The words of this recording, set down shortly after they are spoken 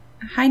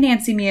Hi,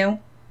 Nancy Mew.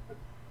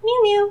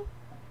 Mew Mew.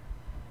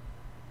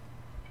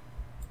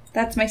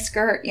 That's my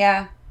skirt,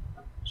 yeah.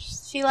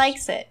 She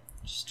likes it.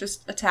 She's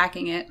just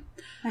attacking it.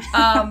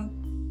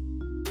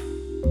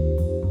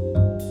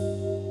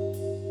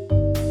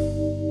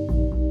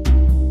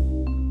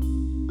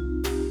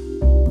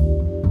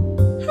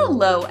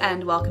 Hello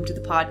and welcome to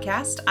the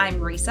podcast. I'm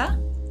Marisa.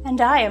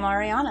 And I am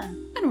Ariana.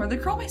 And we're the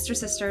Curlmeister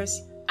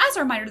Sisters. As a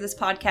reminder, this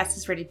podcast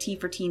is rated T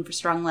for teen for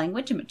strong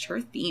language and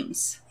mature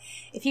themes.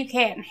 If you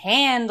can't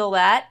handle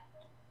that,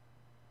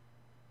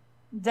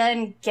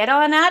 then get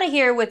on out of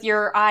here with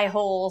your eye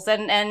holes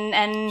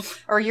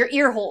or your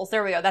ear holes.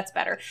 There we go. That's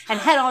better. And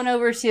head on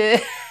over to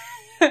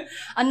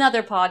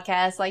another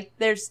podcast. Like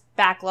there's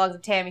backlogs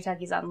of Tammy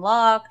Tucky's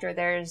Unlocked, or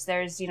there's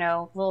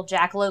Little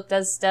Jackalope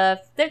does stuff.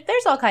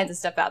 There's all kinds of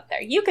stuff out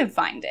there. You can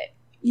find it.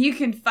 You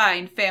can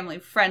find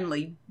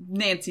family-friendly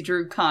Nancy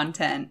Drew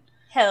content.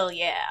 Hell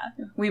yeah.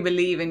 We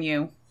believe in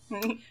you.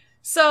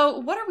 So,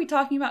 what are we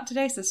talking about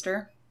today,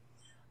 sister?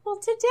 Well,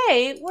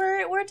 today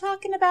we're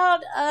talking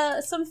about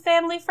some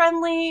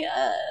family-friendly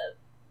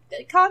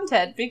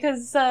content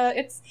because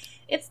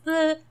it's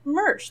the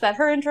merch that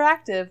Her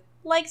Interactive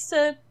likes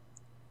to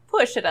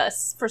push at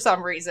us for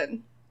some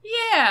reason.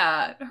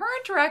 Yeah, Her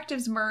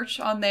Interactive's merch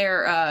on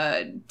their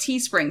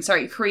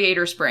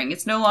Creator Spring.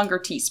 It's no longer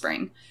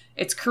Teespring.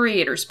 It's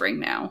Creator Spring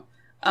now.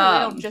 They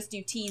don't just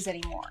do teas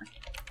anymore.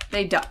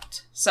 They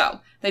don't.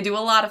 So, they do a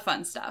lot of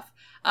fun stuff.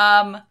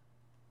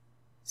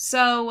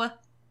 So,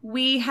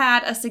 we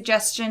had a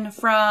suggestion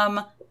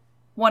from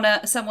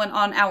someone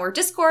on our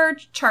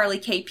Discord. Charlie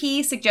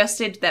KP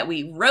suggested that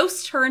we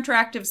roast Her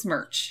Interactive's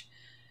merch.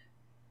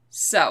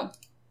 So,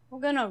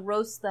 we're gonna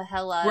roast the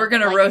hell out. We're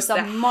gonna roast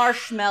some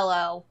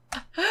marshmallow.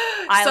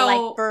 I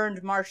like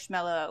burned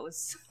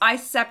marshmallows. I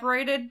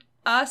separated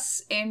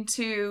us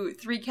into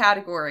 3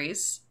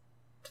 categories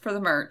for the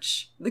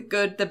merch: the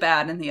good, the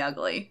bad, and the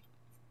ugly.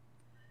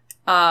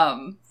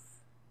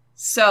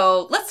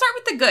 So let's start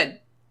with the good.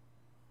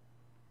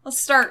 Let's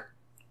start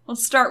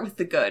with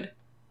the good.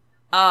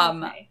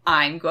 Okay.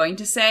 I'm going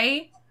to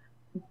say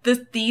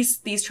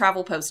these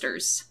travel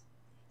posters.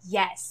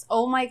 Yes.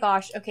 Oh my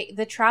gosh. Okay,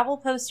 the travel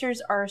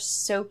posters are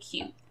so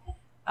cute.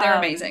 They're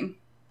amazing.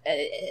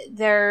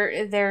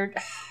 They're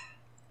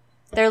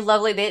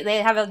lovely.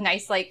 They have a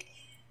nice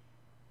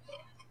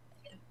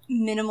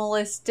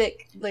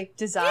minimalistic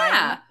design.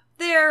 Yeah.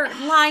 They're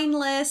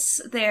lineless.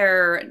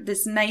 They're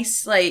this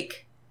nice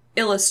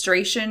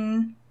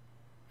illustration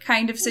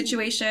kind of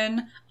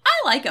situation. I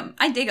like them.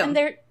 I dig them.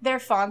 And their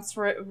fonts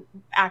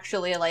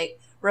actually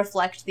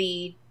reflect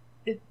the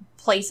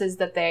places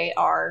that they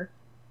are,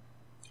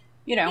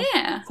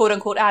 quote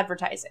unquote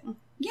advertising.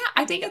 Yeah,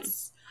 I think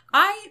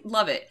I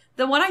love it.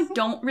 The one I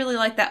don't really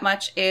like that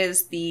much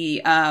is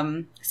the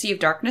Sea of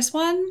Darkness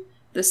one,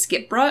 the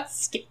Skipbrut.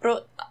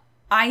 Skipbrut.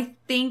 I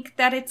think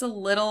that it's a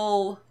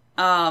little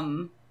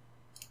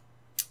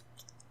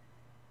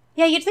yeah,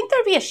 you'd think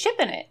there'd be a ship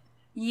in it.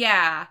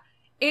 Yeah.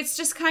 It's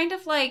just kind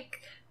of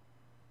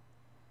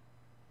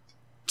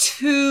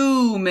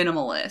too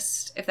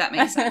minimalist, if that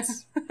makes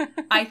sense.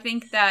 I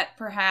think that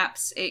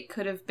perhaps it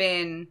could have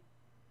been,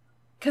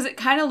 because it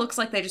kind of looks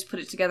like they just put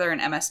it together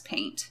in MS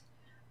Paint.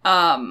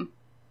 A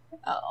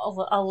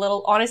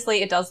little,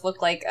 honestly, it does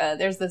look like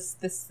there's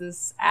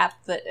this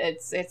app that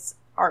it's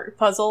art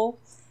puzzle,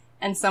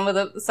 and some of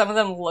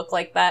them look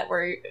like that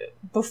where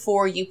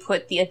before you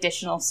put the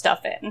additional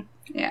stuff in.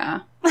 Yeah.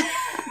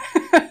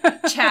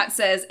 Chat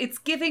says it's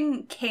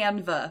giving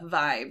Canva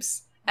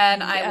vibes,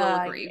 and I will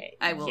agree.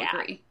 I will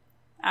agree.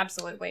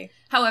 Absolutely.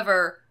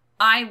 However,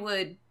 I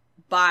would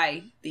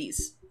buy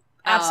these.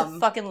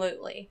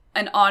 Absolutely.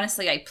 And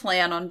honestly, I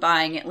plan on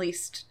buying at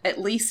least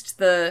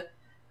the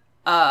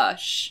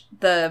Ghost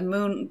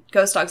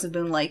Dogs of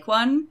Moon Lake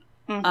one.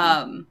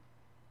 Mm-hmm.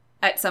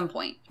 At some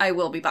point, I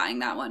will be buying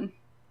that one.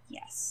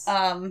 Yes.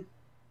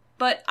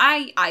 But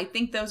I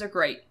think those are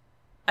great.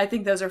 I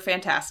think those are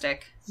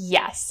fantastic.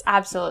 Yes,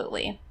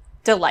 absolutely.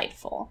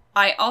 Delightful.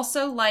 I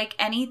also like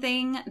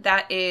anything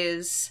that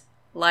is,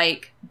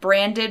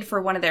 branded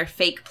for one of their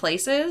fake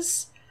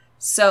places.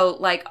 So,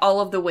 all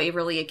of the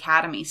Waverly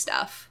Academy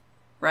stuff,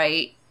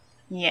 right?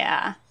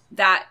 Yeah.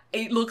 That,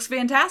 it looks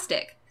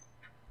fantastic.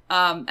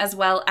 As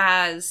well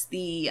as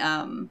the,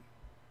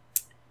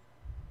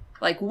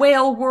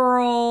 Whale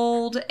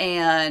World,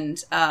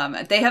 and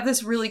they have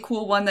this really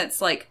cool one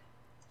that's,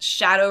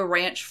 Shadow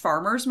Ranch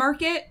Farmers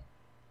Market.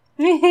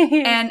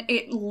 And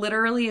it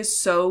literally is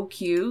so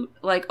cute.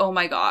 Oh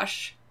my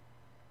gosh.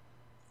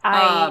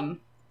 In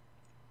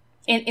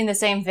the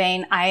same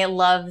vein, I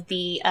love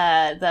the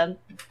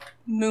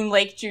Moon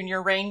Lake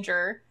Junior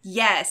Ranger.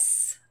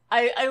 Yes.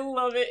 I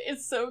love it.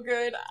 It's so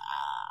good.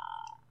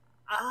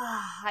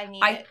 I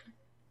need it.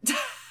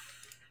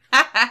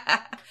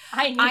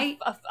 I need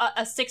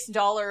a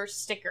 $6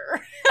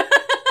 sticker.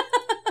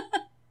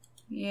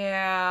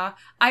 Yeah.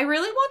 I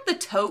really want the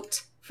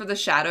tote for the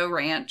Shadow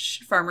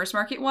Ranch Farmers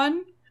Market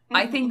one. Mm-hmm.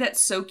 I think that's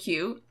so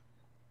cute.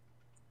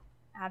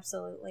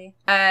 Absolutely.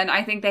 And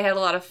I think they had a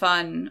lot of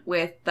fun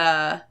with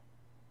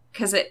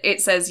Because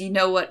it says, you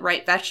know what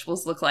ripe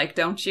vegetables look like,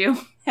 don't you?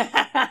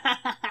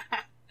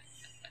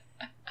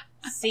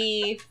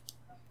 See,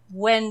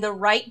 when the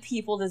right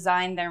people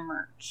design their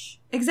merch.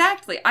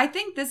 Exactly. I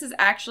think this is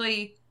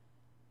actually,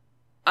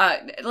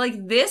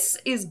 this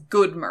is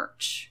good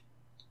merch,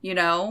 you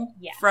know?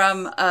 Yes.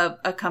 From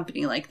a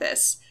company like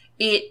this.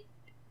 It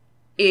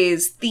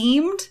is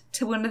themed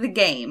to one of the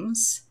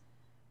games,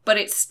 but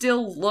it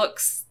still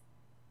looks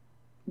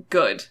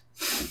good.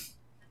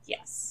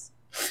 Yes.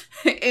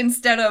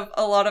 Instead of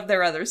a lot of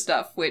their other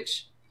stuff,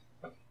 which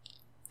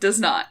does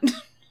not.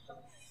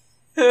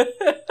 But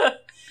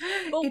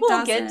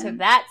we'll get to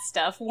that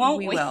stuff, won't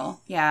we? We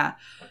will, yeah.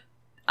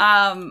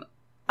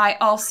 I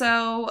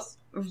also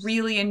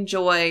really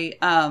enjoy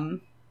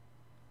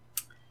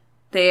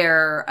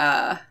their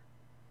I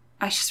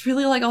just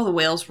really like all the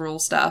Whales Rule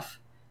stuff.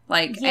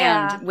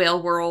 And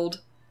Whale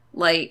World.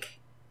 Like,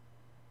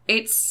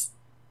 it's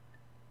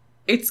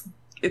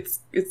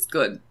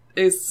good.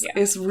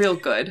 It's real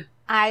good.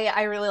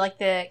 I really like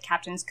the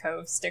Captain's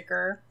Cove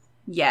sticker.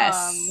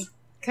 Yes.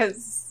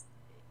 Because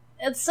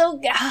it's so,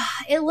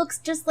 it looks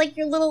just like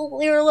your little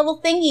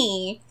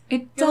thingy.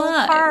 It your does.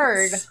 Little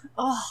card.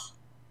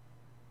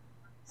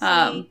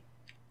 Oh.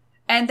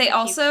 And they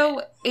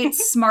also,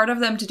 it's smart of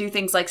them to do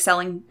things like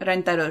selling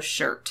Rentero's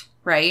shirt,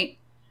 right?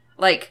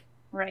 Like,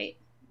 right.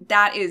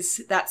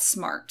 That's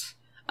smart.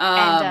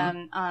 And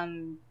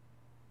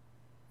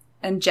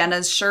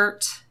Jenna's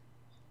shirt.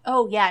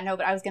 Oh yeah, no,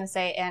 but I was gonna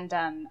say, and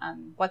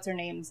what's her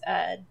name's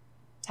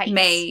tights.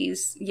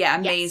 Maze. Yeah,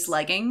 yes. Maze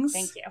leggings.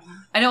 Thank you.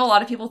 I know a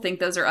lot of people think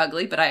those are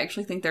ugly, but I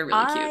actually think they're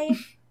really cute. I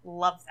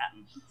love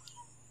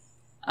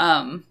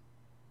them.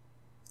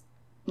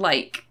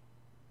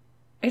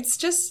 It's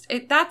just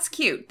that's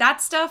cute.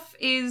 That stuff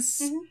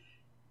is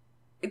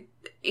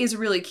is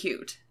really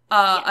cute.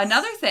 Yes.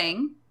 Another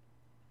thing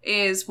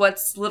is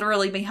what's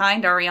literally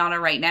behind Ariana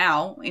right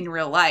now in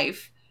real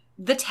life,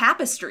 the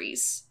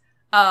tapestries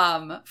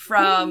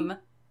from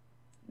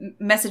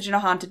Message in a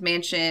Haunted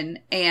Mansion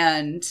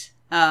and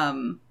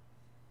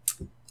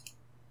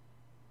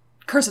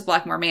Curse of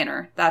Blackmore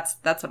Manor. That's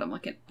what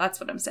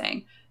I'm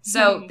saying.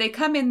 So they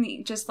come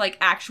in just like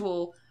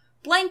actual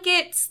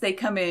blankets, they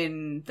come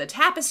in the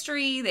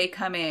tapestry, they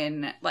come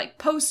in like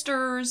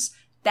posters.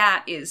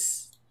 That's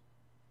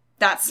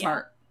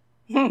smart.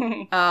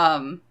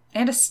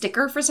 And a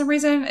sticker for some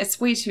reason.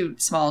 It's way too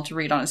small to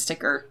read on a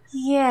sticker.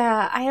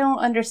 Yeah, I don't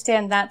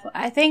understand that.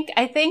 I think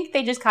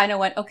they just kind of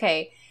went,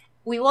 okay,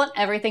 we want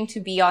everything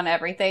to be on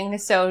everything,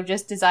 so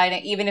just design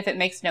it even if it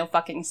makes no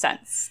fucking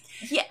sense.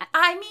 Yeah,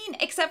 I mean,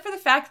 except for the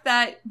fact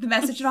that the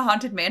Message in a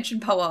Haunted Mansion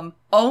poem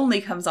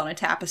only comes on a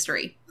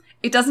tapestry.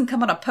 It doesn't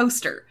come on a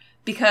poster.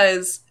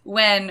 Because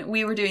when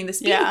we were doing the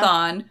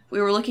speed-a-thon, we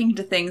were looking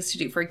into things to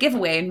do for a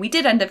giveaway, and we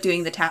did end up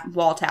doing the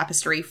wall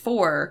tapestry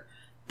for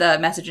the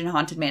Message in a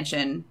Haunted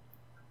Mansion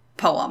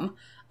poem.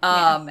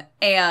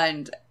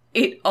 And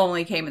it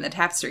only came in the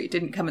tapestry. It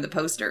didn't come in the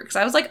poster. Because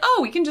I was like, oh,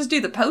 we can just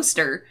do the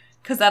poster,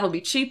 because that'll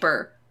be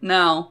cheaper.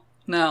 No.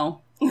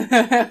 No,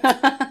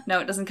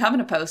 it doesn't come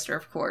in a poster,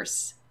 of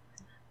course.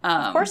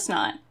 Of course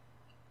not.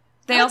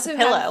 They also the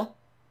pillow.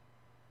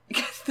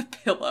 The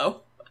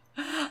pillow.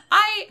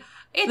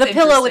 It's the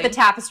pillow with the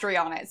tapestry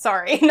on it.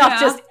 Sorry, not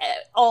just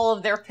all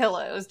of their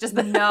pillows. Just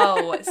the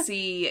no.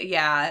 See,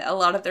 yeah, a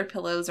lot of their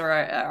pillows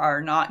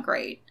are not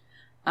great.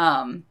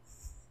 I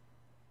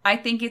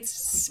think it's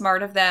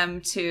smart of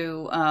them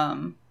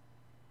to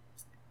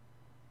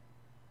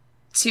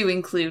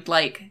include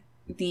like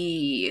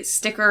the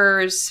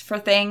stickers for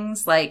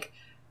things like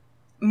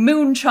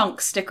Moon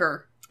Chunk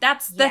sticker.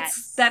 That's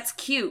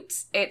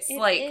cute. It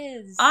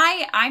is.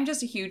 I'm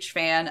just a huge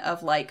fan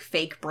of like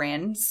fake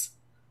brands.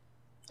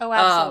 Oh,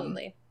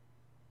 absolutely.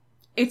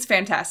 It's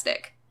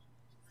fantastic.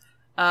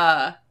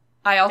 I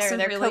also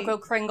their really Coco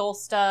Kringle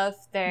stuff.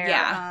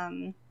 Yeah,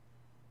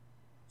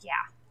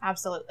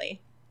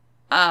 absolutely.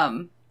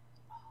 You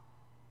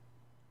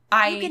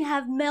can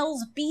have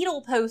Mel's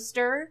Beetle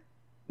poster.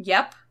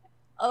 Yep.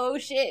 Oh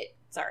shit.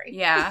 Sorry.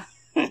 Yeah.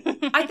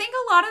 I think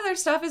a lot of their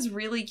stuff is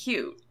really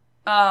cute.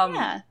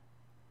 Yeah.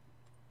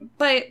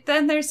 But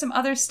then there's some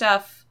other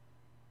stuff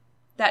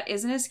that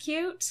isn't as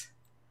cute.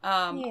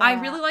 I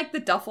really like the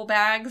duffel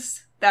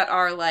bags that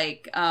are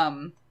like,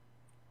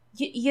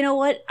 You know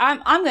what?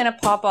 I'm gonna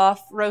pop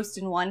off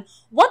roasting one.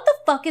 What the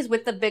fuck is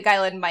with the Big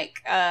Island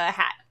Mike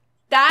hat?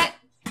 That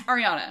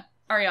Ariana.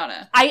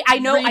 I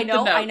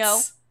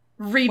know.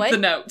 Read what? The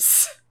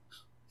notes.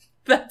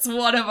 That's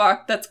one of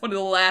the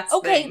last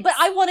okay, things. But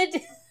I wanted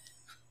to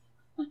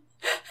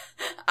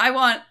I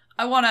want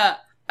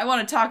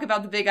to talk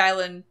about the Big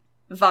Island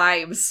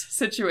vibes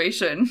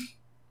situation.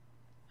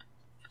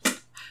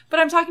 But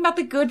I'm talking about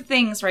the good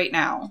things right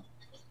now.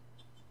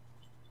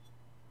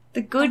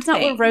 The good That's not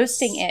what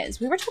roasting is.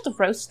 We were told to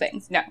roast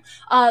things. No.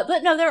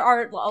 But no, there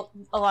are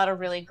a lot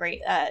of really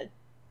great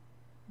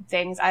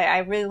things. I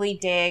really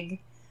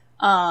dig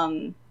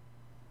where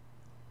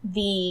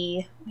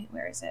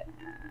is it?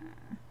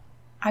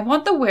 I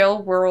want the Whale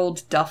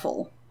World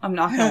duffel. I'm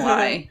not gonna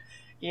lie.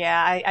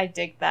 Yeah, I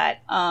dig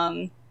that.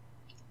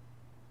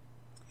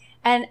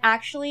 And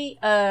actually,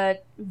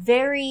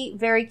 very,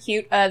 very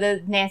cute,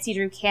 the Nancy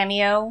Drew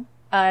cameo,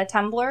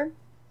 Tumblr.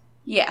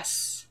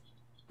 Yes.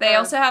 They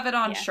also have it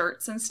on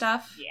shirts and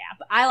stuff. Yeah,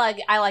 but I like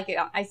it.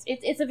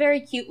 It's a very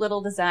cute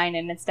little design,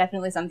 and it's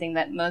definitely something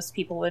that most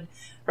people would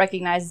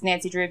recognize as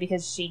Nancy Drew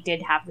because she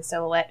did have the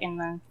silhouette in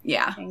the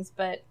things.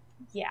 But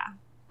yeah,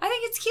 I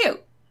think it's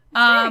cute.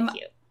 Very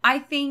cute. I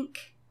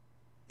think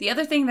the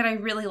other thing that I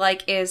really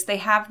like is they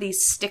have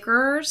these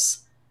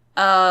stickers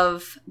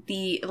of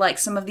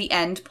some of the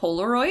end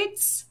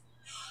Polaroids.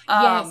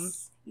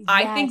 Yes.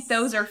 I think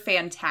those are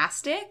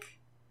fantastic.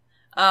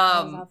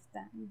 I love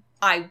them.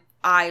 I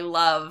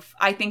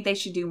think they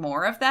should do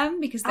more of them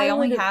because they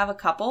only have a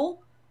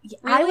couple.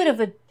 Really? I would have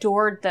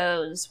adored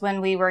those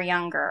when we were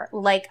younger.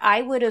 Like,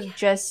 I would have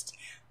just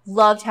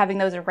loved having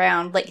those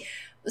around. Like,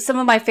 some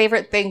of my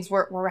favorite things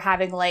were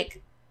having,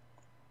 like,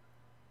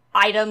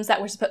 items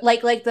that were supposed...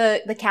 Like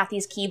the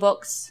Kathy's Key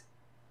books.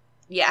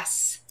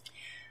 Yes.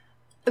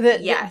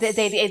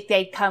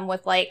 They'd come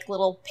with, like,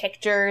 little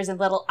pictures and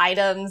little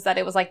items that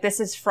it was like, this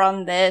is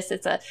from this.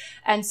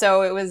 And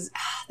so it was...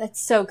 That's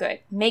so good.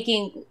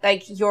 Making,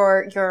 like,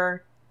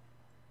 your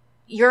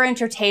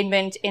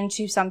entertainment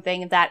into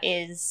something that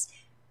is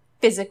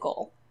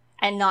physical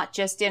and not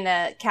just in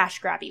a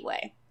cash grabby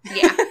way.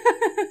 Yeah.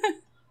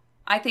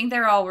 I think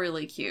they're all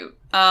really cute.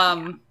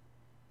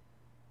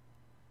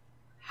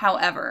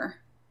 However,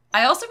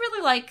 I also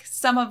really like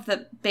some of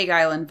the Big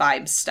Island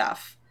Vibes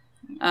stuff.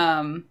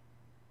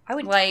 I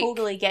would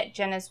totally get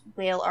Jenna's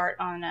whale art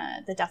on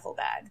the duffel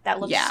bag. That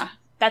looks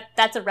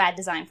that's a rad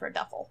design for a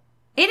duffel.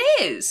 It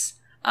is.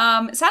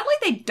 Sadly,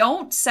 they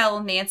don't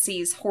sell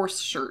Nancy's horse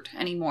shirt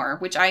anymore,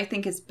 which I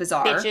think is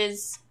bizarre.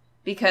 Bitches.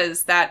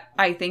 Because that,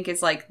 I think,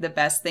 is, like, the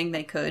best thing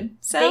they could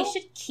sell. They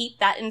should keep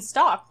that in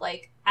stock,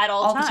 like, at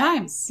all times. All the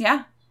time,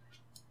 yeah.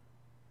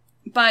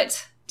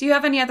 But, do you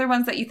have any other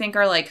ones that you think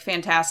are, like,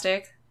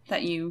 fantastic?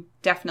 That you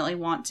definitely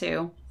want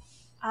to?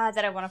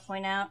 That I want to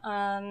point out.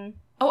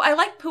 Oh, I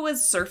like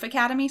Pua's Surf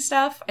Academy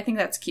stuff. I think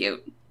that's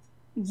cute.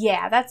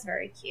 Yeah, that's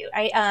very cute.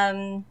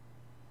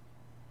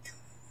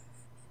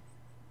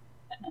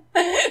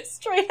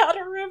 Straight out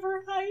of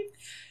River Heights.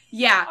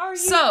 Yeah.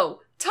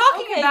 So,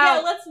 talking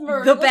about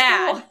the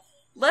bad.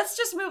 Let's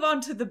just move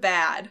on to the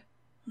bad.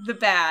 The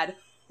bad.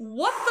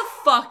 What the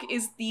fuck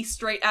is the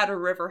Straight Outta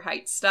River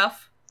Heights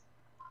stuff?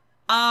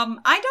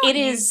 I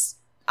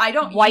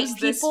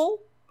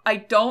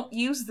don't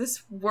use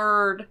this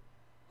word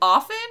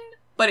often,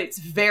 but it's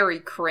very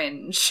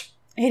cringe.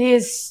 It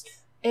is.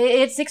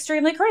 It's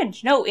extremely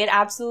cringe. No, it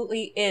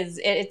absolutely is.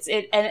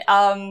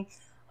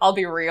 I'll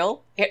be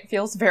real. It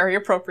feels very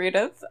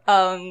appropriative.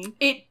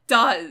 It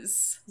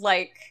does.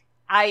 Like,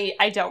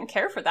 I don't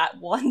care for that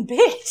one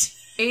bit.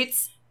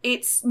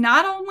 It's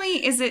not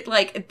only is it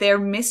like they're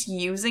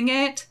misusing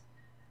it,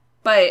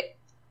 but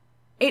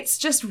it's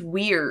just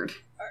weird.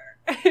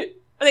 Are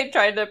they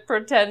trying to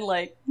pretend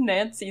like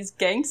Nancy's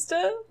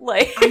gangsta?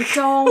 Like, I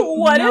don't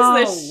what know.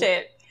 Is this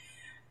shit?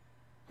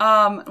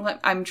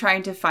 I'm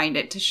trying to find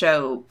it to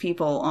show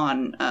people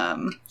on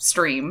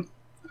stream.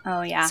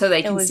 Oh yeah, so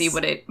they can see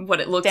what it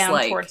looks down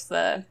like towards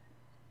the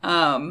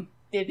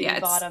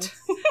bottom,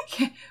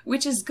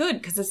 which is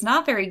good because it's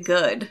not very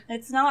good.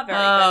 It's not very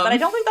good, but I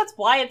don't think that's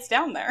why it's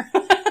down there.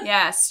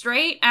 Yeah,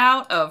 Straight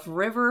Out of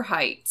River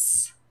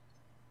Heights.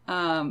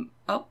 There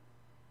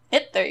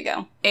you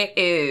go. It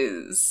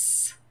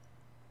is.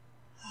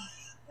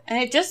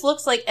 And it just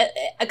looks like,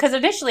 because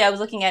initially I was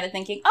looking at it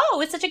thinking,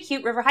 oh, it's such a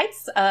cute River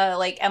Heights,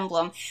 like,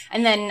 emblem.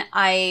 And then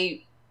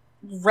I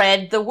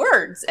read the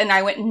words and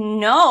I went,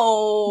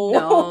 no.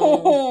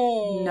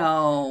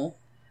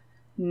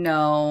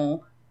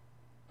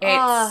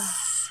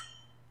 It's,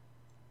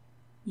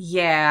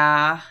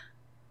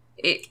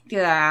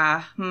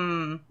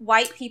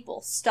 White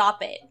people,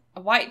 stop it.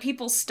 White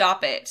people,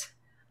 stop it.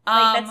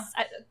 Like,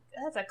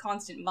 that's a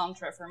constant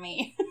mantra for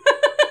me.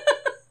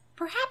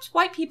 Perhaps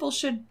white people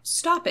should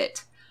stop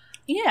it.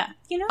 Yeah,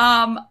 you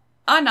know?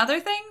 Another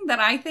thing that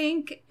I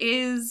think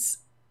is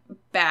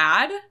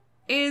bad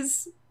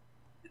is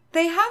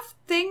they have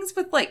things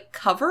with, like,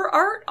 cover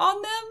art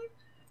on them,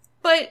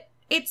 but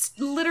it's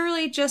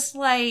literally just,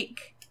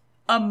 like,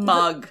 a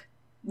mug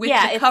with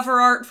the cover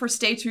art for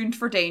Stay Tuned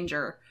for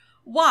Danger.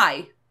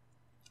 Why?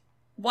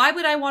 Why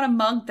would I want a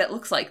mug that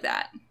looks like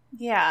that?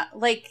 Yeah,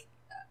 like,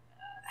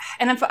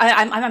 and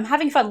I'm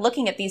having fun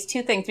looking at these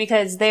two things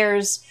because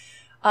there's,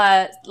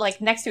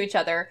 like, next to each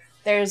other,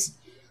 there's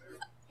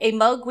a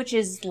mug which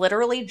is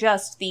literally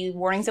just the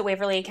Warnings at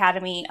Waverly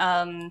Academy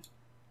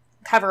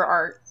cover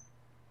art.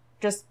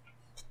 Just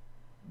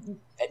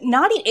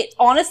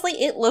honestly,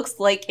 it looks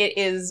like it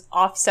is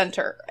off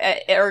center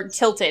or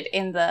tilted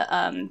in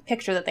the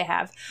picture that they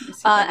have.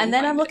 And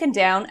then I'm looking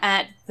down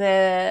at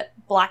the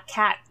Black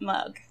Cat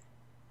mug,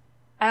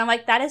 and I'm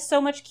like, that is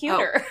so much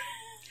cuter. Oh.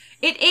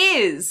 It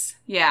is,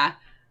 yeah.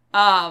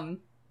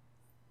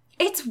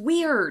 It's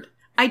weird.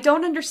 I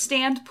don't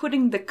understand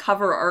putting the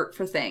cover art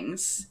for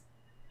things.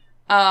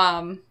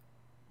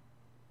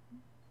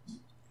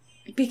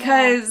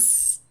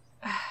 Because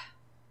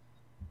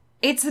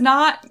It's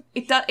not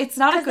a good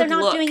Because they're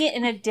not look. doing it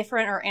in a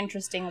different or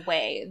interesting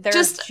way. They're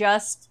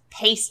just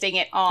pasting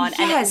it on,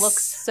 and it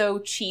looks so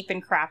cheap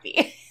and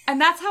crappy. And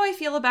that's how I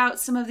feel about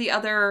some of the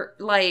other,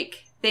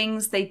 like,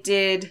 things they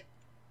did.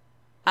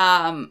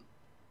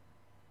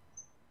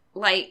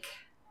 Like,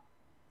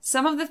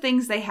 some of the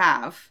things they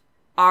have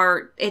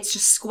are, it's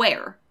just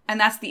square. And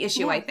that's the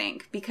issue, I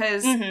think.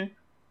 Because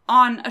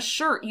on a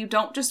shirt, you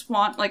don't just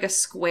want, like, a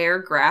square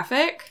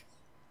graphic.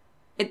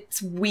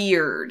 It's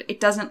weird. It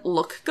doesn't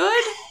look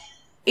good.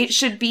 It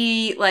should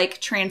be,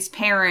 like,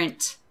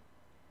 transparent.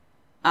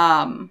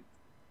 So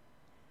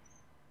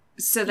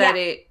that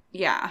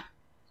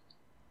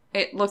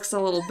it looks a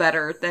little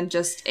better than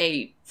just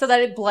a... So that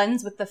it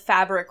blends with the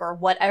fabric or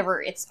whatever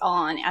it's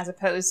on, as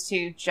opposed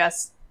to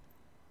just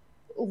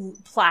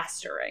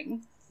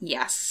plastering.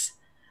 Yes.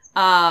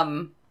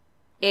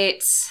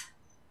 It's...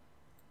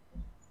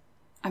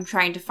 I'm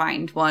trying to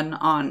find one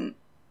on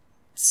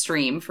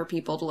stream for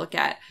people to look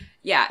at.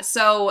 Yeah,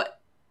 so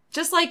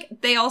just like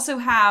they also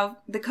have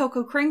the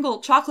Cocoa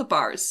Kringle chocolate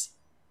bars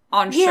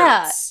on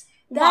shirts.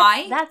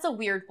 Why? That's a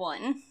weird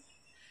one.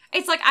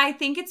 It's like, I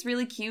think it's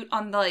really cute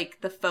on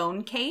the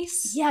phone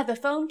case. Yeah, the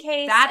phone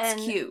case. That's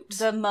and cute.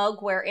 The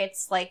mug where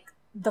it's like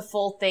the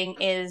full thing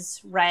is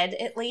red,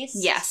 at least.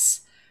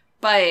 Yes.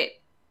 But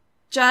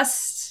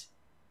just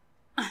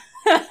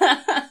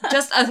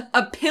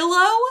a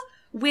pillow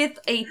with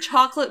a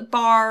chocolate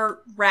bar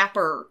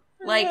wrapper.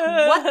 Like,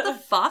 what the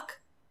fuck?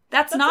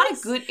 It's not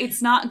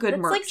good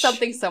merch. It's like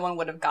something someone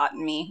would have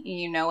gotten me.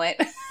 You know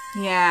it.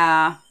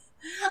 Yeah.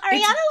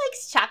 Ariana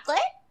likes chocolate.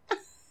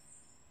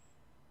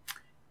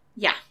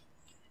 Yeah.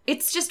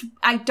 It's just,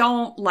 I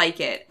don't like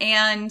it.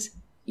 And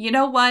you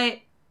know what?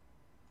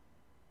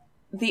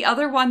 The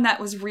other one that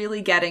was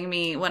really getting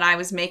me when I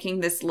was making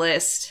this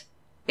list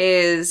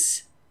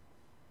is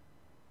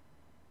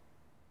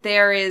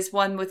there is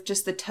one with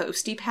just the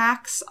Toasty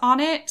Packs on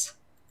it.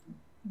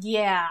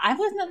 Yeah, I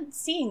wasn't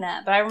seeing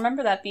that, but I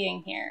remember that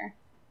being here.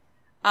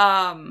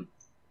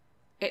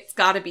 It's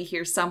gotta be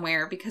here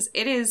somewhere because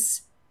it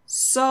is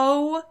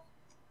so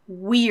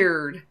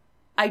weird.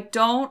 I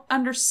don't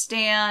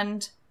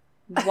understand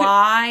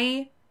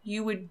why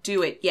you would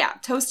do it. Yeah,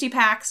 Toasty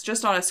Packs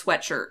just on a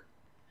sweatshirt.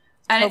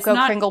 And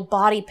Cocoa Kringle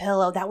body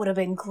pillow. That would have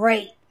been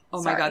great.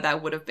 Oh my god,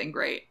 that would have been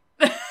great.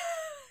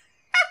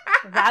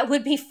 That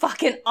would be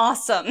fucking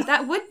awesome.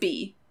 That would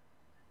be.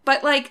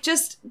 But, like,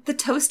 just the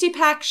Toasty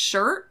Pack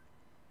shirt?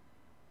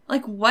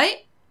 Like,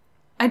 what?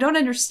 I don't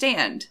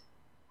understand.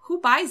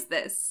 Who buys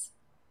this?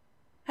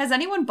 Has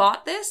anyone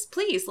bought this?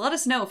 Please, let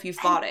us know if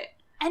you've bought it.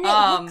 And it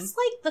looks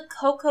like the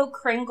Cocoa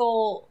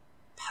Kringle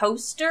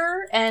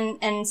poster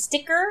and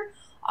sticker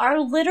are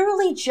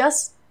literally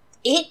just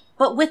it,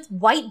 but with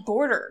white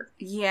border.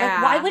 Yeah.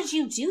 Like, why would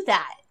you do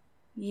that?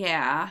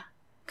 Yeah.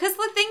 Because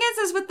the thing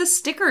is with the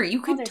sticker,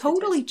 you could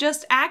totally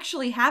just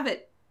actually have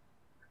it.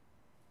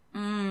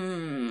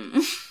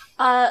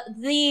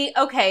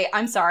 Okay,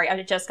 I'm sorry,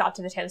 I just got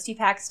to the Toasty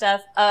Pack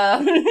stuff.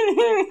 The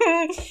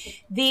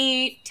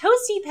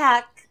Toasty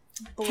Pack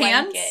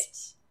blanket.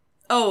 Hands?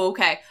 Oh,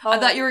 okay. I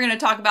thought you were going to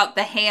talk about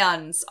the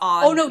hands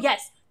on... Oh, no,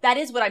 yes. That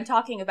is what I'm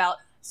talking about.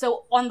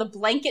 So, on the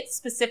blanket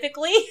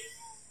specifically...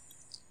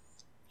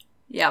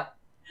 Yep.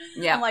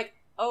 Yeah. I'm like,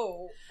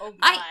 oh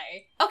my.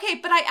 Okay,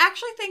 but I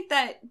actually think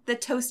that the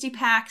Toasty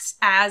Packs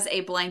as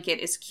a blanket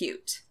is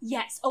cute.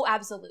 Yes. Oh,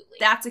 absolutely.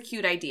 That's a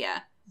cute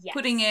idea. Yes.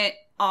 Putting it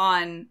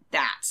on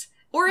that.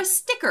 Or a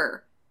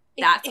sticker.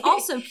 That's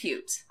also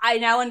cute. I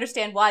now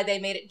understand why they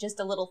made it just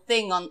a little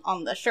thing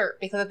on the shirt,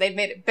 because if they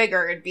made it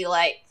bigger, it'd be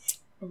like...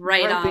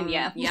 Right on.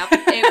 Yeah. Yep.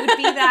 It would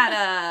be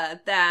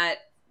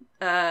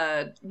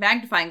that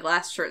magnifying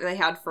glass shirt they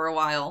had for a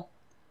while.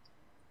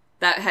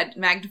 That had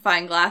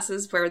magnifying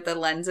glasses where the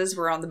lenses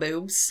were on the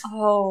boobs.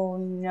 Oh,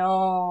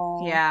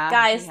 no. Yeah.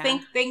 Guys,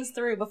 think things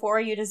through before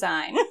you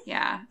design.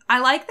 Yeah. I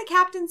like the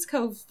Captain's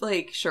Cove,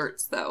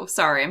 shirts, though.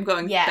 Sorry, I'm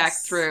going back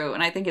through,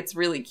 and I think it's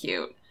really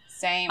cute.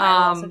 Same.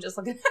 I'm also just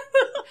looking...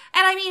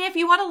 And I mean, if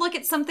you want to look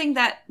at something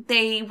that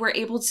they were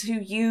able to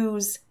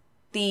use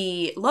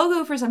the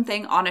logo for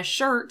something on a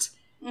shirt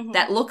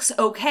that looks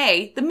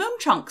okay, the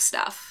Moonchunk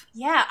stuff.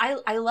 Yeah,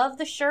 I love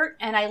the shirt,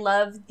 and I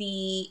love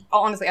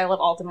honestly, I love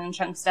all the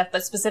Moonchunk stuff,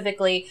 but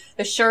specifically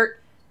the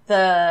shirt,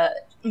 the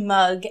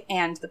mug,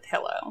 and the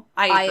pillow.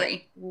 I agree.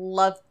 I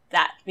love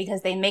that,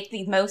 because they make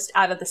the most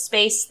out of the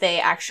space. They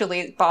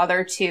actually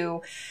bother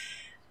to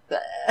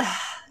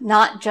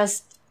not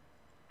just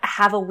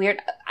have a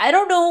weird... I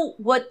don't know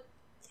what...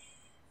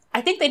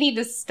 I think they need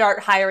to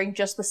start hiring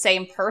just the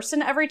same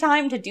person every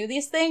time to do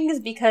these things,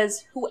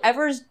 because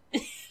whoever's...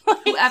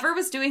 Whoever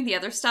was doing the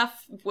other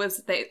stuff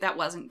that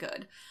wasn't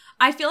good.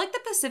 I feel like the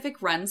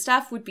Pacific Run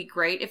stuff would be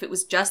great if it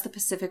was just the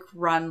Pacific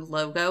Run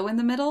logo in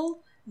the middle.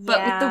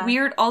 But with the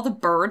weird, all the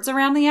birds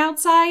around the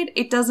outside,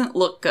 it doesn't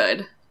look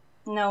good.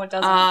 No, it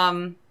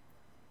doesn't.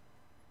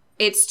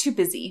 It's too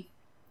busy.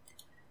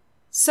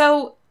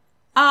 So,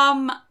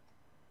 I'm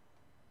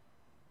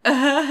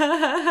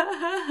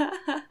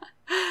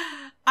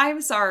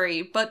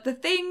sorry, but the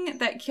thing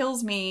that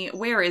kills me,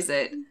 where is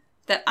it?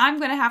 that I'm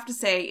going to have to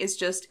say is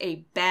just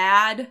a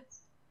bad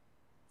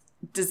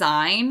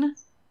design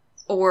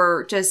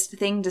or just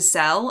thing to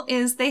sell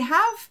is they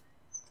have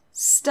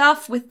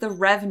stuff with the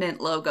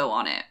Revenant logo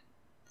on it,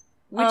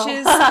 which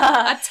is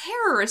a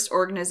terrorist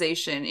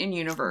organization in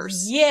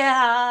universe.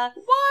 Yeah.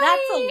 Why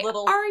that's a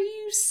little... are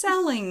you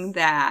selling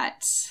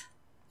that?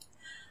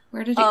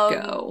 Where did it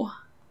go?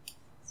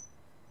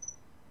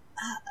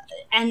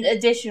 And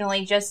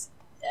additionally, just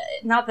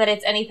not that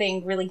it's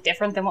anything really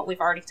different than what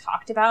we've already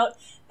talked about,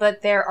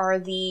 but there are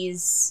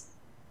these,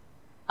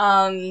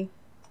 where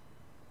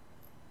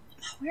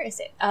is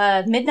it?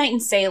 Midnight in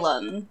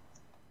Salem.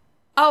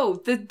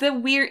 Oh, the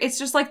weird, it's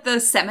just like the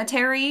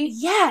cemetery?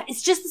 Yeah,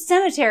 it's just the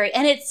cemetery,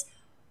 and it's,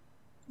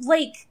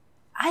 like,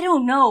 I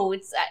don't know,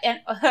 it's,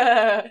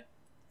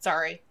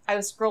 sorry, I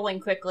was scrolling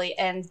quickly,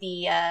 and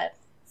the,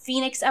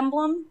 Phoenix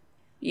emblem,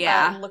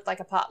 looked like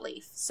a pot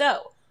leaf,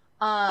 so,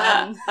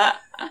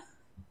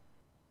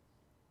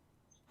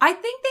 I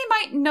think they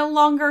might no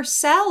longer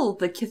sell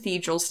the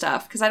cathedral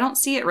stuff, because I don't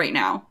see it right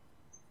now.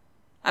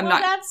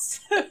 That's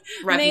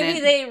maybe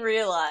they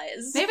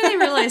realized. Maybe they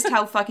realized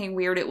how fucking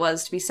weird it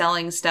was to be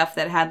selling stuff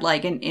that had,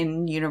 like, an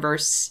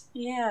in-universe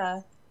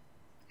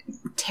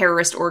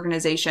terrorist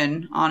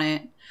organization on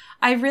it.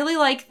 I really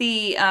like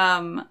the,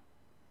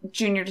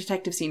 junior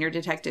detective, senior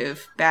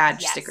detective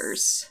badge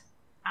stickers.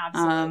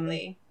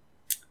 Absolutely.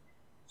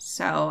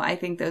 So I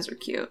think those are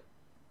cute.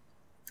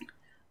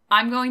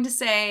 I'm going to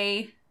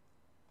say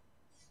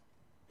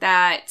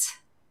that...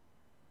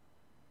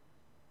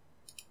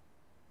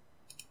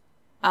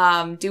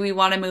 do we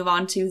want to move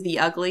on to the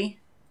ugly?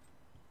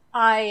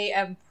 I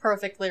am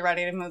perfectly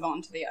ready to move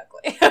on to the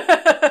ugly.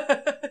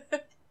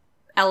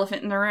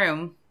 Elephant in the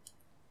room.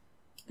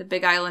 The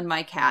Big Island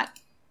My Cat.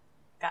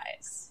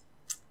 Guys.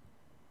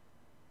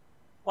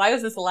 Why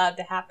was this allowed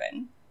to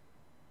happen?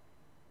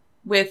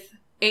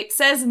 It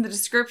says in the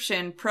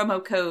description,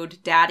 promo code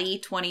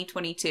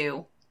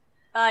DADDY2022.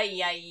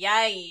 Ay,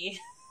 ay,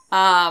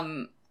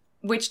 ay.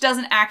 Which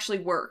doesn't actually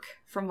work,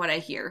 from what I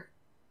hear.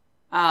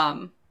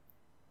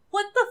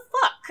 What the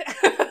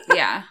fuck?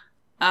 Yeah.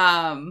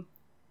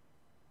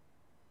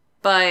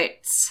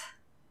 But...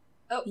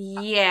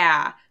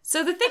 yeah.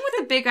 So the thing with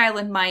the Big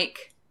Island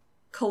Mike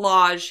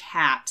collage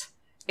hat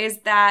is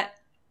that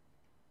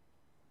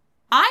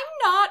I'm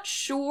not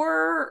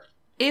sure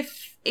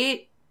if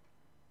it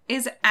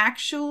is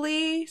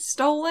actually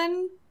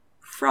stolen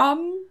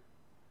from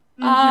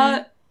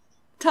Tumblr.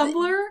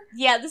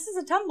 Yeah, this is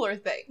a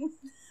Tumblr thing.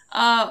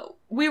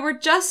 We were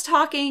just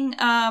talking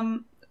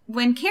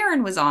when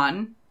Karen was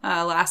on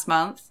last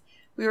month.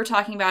 We were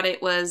talking about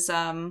it was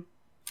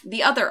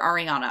the other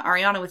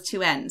Ariana with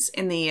two N's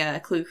in the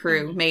Clue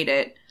Crew made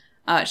it.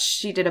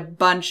 She did a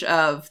bunch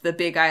of the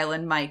Big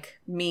Island Mike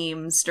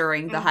memes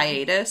during the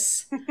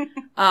hiatus.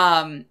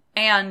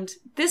 And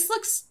this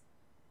looks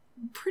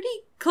pretty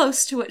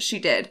close to what she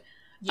did.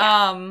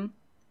 Yeah.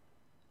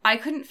 I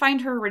couldn't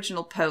find her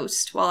original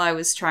post while I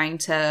was trying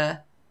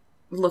to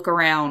look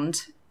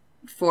around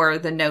for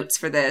the notes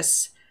for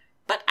this.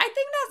 But I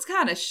think that's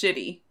kind of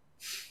shitty.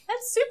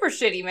 That's super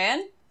shitty,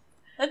 man.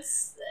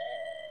 That's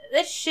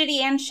shitty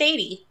and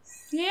shady.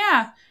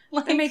 Yeah.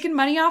 They're making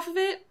money off of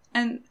it.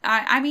 And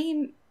I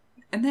mean,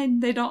 and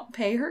then they don't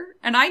pay her.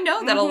 And I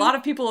know that a lot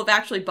of people have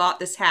actually bought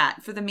this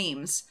hat for the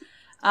memes.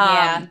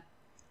 Yeah.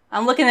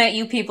 I'm looking at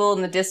you people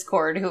in the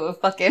Discord who have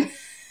fucking...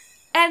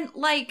 And,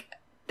 like,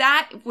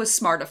 that was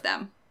smart of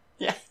them.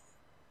 Yeah.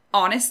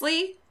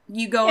 Honestly,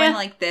 you go in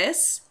like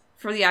this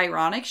for the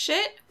ironic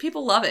shit,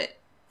 people love it.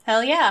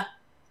 Hell yeah.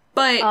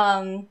 But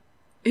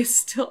it's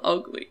still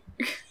ugly.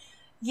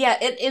 Yeah,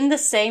 in the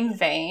same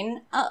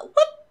vein,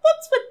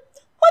 what's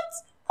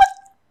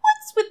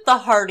with the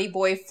Hardy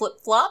Boy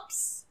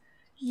flip-flops?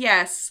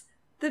 Yes.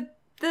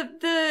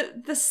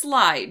 The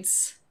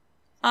slides.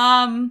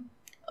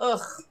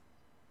 Ugh.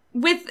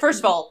 First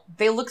of all,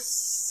 they look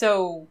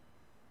so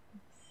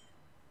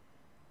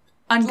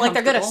uncomfortable. like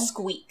they're gonna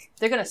squeak.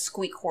 They're gonna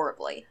squeak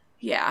horribly.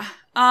 Yeah.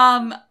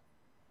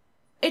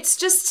 It's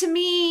just, to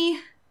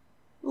me,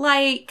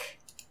 like...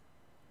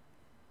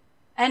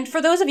 And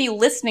for those of you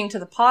listening to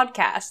the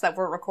podcast that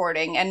we're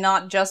recording and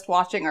not just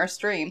watching our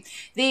stream,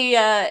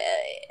 the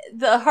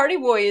Hardy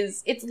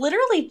Boys, it's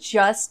literally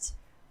just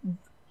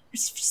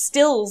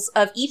stills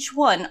of each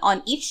one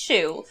on each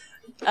shoe.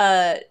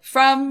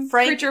 From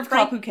Creature of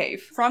Kapu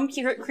Cave. From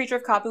Creature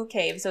of Kapu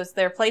Cave, so it's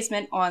their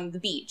placement on the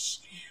beach.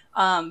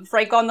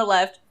 Frank on the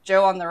left,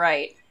 Joe on the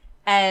right.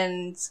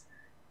 And...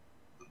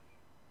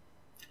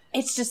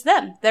 it's just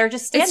them. They're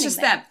just standing there. It's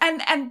just them.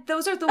 And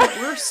those are the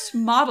worst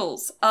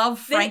models of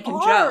Frank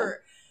and Joe.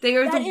 They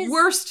are the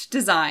worst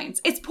designs.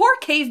 It's poor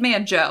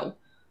Caveman Joe.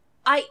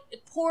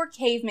 Poor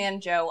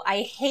Caveman Joe.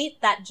 I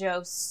hate that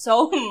Joe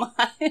so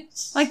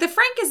much. Like, the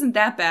Frank isn't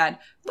that bad.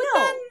 But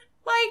then,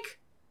 like,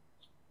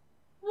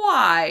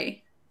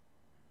 why?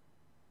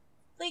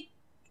 Like,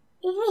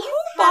 who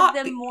bought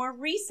them more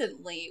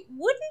recently?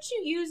 Wouldn't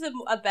you use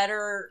a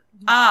better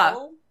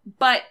model?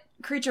 But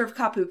Creature of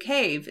Kapu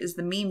Cave is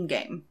the meme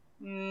game.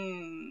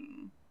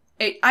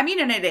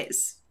 And it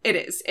is. It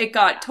is. It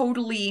got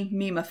totally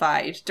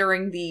meme-ified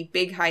during the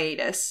big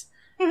hiatus.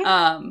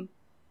 As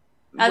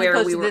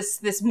opposed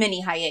to this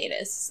mini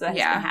hiatus that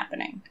has been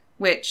happening.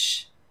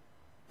 Which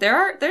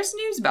there's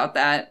news about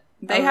that.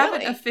 They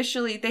haven't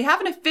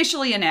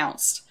officially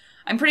announced.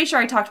 I'm pretty sure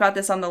I talked about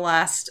this on the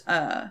last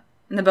in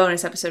the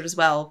bonus episode as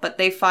well, but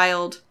they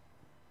filed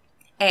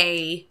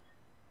a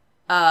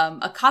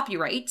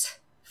copyright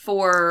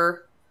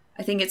for,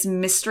 I think it's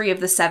Mystery of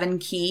the Seven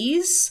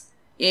Keys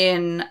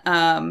in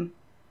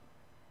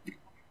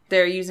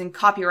they're using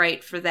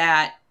copyright for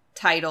that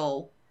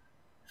title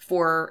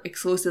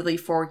exclusively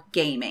for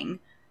gaming.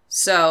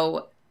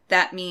 So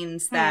that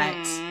means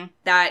that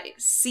that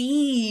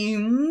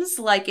seems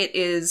like it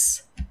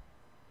is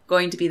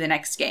going to be the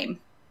next game,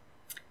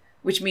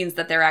 which means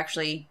that they're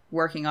actually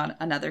working on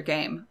another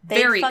game.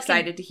 Very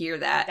excited to hear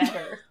that.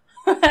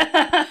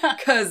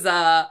 Because,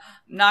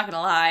 not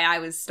gonna lie, I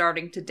was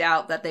starting to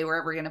doubt that they were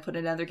ever going to put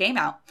another game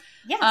out.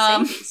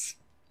 Yeah,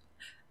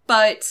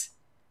 but,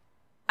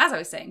 as I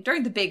was saying,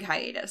 during the big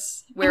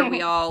hiatus, where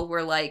we all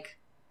were, like,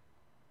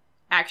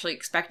 actually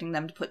expecting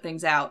them to put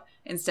things out,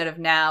 instead of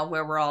now,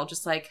 where we're all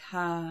just like,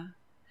 well,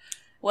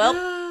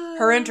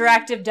 Her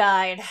Interactive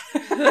died.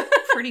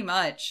 Pretty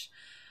much.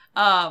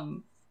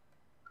 So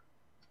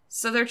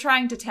they're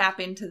trying to tap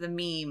into the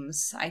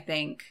memes, I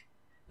think.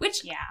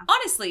 Which,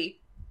 honestly,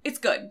 it's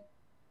good.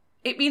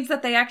 It means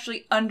that they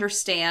actually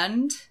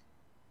understand.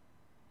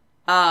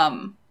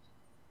 I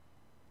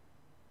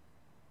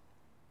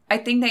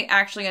think they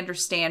actually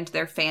understand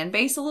their fan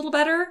base a little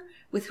better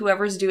with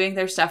whoever's doing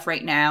their stuff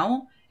right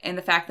now. And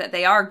the fact that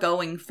they are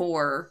going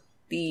for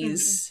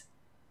these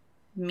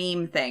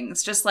meme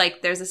things. Just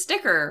like there's a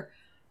sticker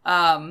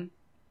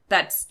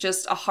that's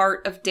just a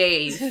heart of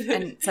Dave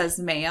and it says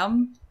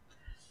ma'am.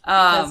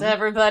 Because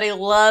everybody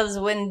loves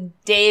when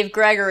Dave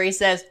Gregory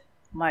says,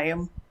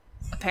 ma'am.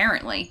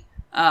 Apparently.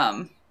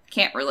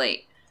 Can't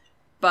relate.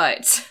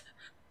 But.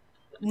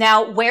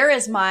 Now, where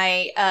is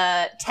my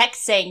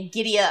text saying,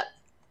 giddy up?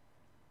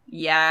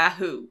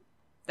 Yahoo.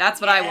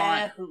 That's what I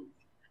want.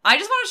 I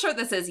just want a shirt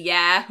that says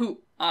Yahoo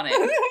on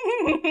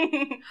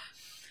it.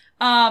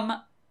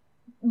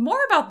 More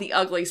about the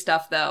ugly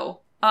stuff, though.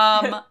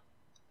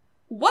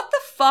 What the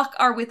fuck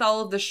are with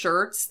all of the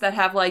shirts that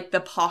have, like, the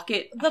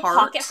pocket heart? The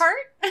pocket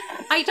heart?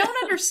 I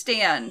don't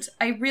understand.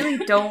 I really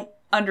don't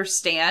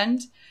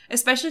understand.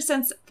 Especially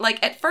since,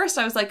 like, at first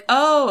I was like,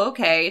 oh,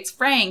 okay, it's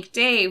Frank,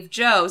 Dave,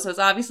 Joe, so it's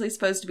obviously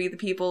supposed to be the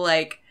people,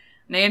 like,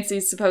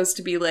 Nancy's supposed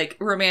to be, like,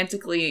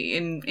 romantically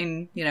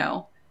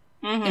involved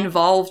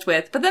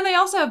with. But then they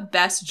also have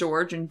Bess,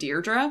 George, and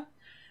Deirdre.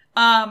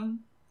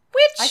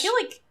 Which I feel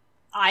like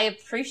I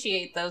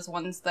appreciate those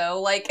ones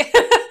though. Like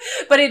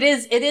but it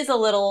is a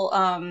little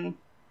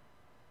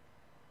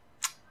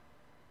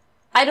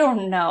I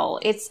don't know.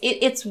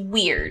 It's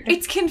weird.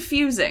 It's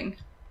confusing.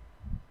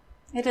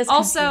 It is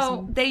also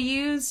confusing. They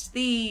used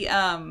the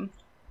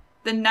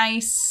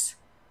nice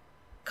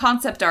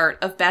concept art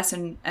of Bess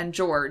and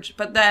George,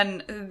 but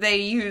then they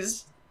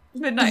used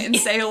Midnight in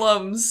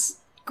Salem's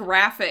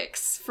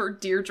graphics for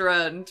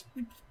Deirdre and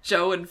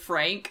Joe and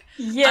Frank.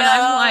 Yeah. And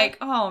I'm like,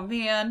 oh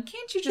man,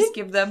 can't you just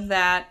give them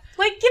that?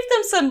 Like, give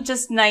them some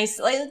just nice,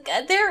 like,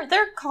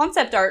 their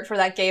concept art for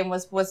that game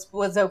was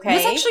okay. It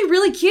was actually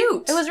really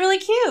cute. It was really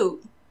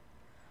cute.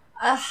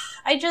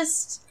 I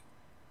just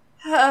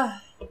don't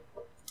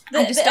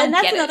and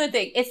that's get another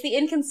thing. It's the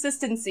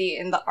inconsistency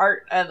in the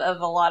art of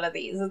a lot of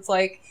these. It's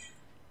like,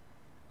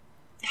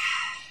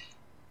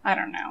 I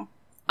don't know.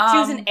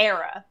 Choose an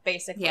era,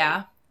 basically.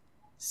 Yeah.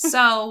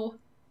 So,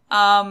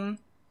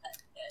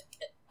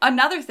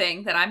 another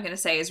thing that I'm going to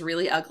say is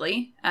really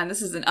ugly, and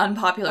this is an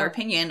unpopular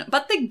opinion,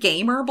 but the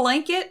gamer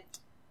blanket.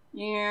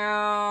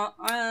 Yeah.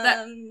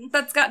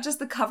 That's got just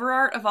the cover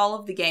art of all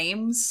of the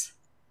games.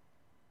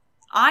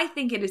 I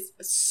think it is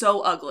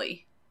so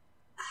ugly.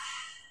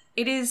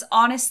 It is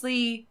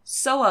honestly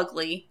so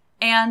ugly.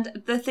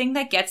 And the thing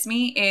that gets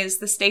me is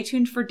the Stay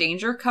Tuned for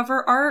Danger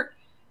cover art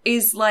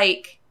is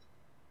like,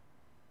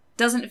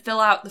 doesn't fill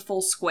out the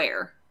full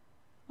square.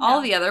 No.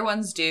 All the other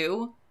ones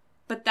do,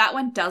 but that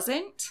one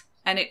doesn't.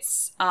 And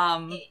it's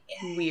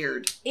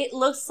weird. It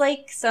looks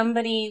like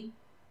somebody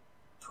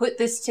put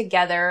this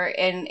together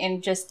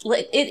and just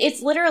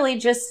it's literally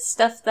just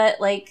stuff that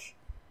like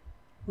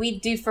we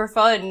do for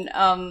fun.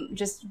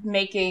 Just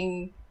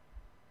making.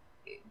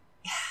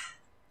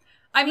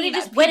 I mean, they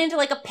just went into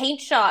like a paint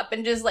shop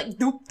and just like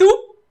doop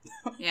doop.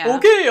 Yeah.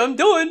 Okay, I'm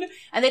done.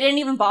 And they didn't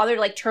even bother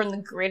to like turn the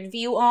grid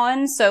view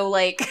on. So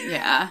like,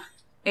 yeah,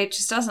 it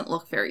just doesn't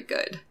look very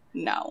good.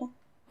 No.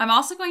 I'm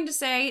also going to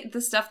say the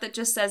stuff that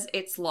just says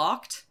it's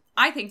locked.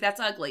 I think that's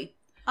ugly.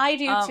 I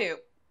do too.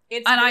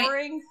 It's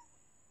boring.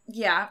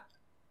 Yeah.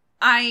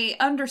 I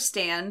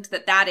understand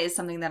that is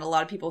something that a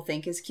lot of people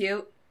think is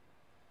cute.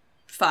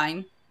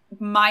 Fine.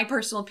 My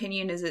personal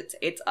opinion is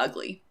it's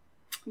ugly.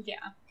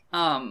 Yeah.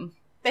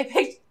 They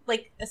picked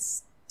like a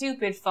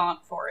stupid font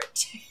for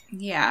it.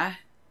 Yeah.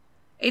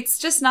 It's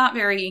just not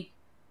very,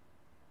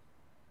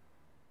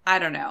 I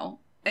don't know.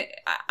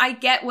 I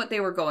get what they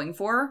were going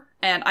for,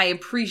 and I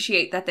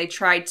appreciate that they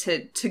tried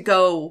to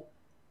go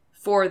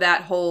for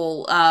that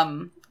whole,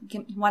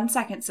 give me 1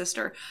 second,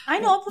 sister. I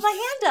know, I'll put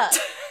my hand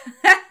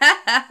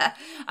up.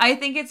 I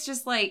think it's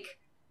just like,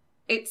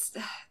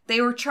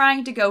 they were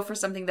trying to go for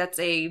something that's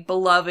a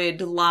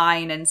beloved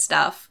line and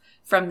stuff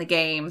from the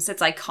games.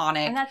 It's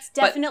iconic. And that's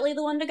definitely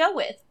the one to go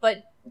with,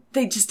 but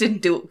they just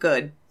didn't do it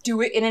good.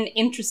 Do it in an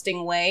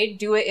interesting way.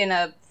 Do it in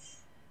a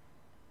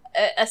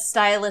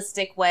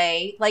stylistic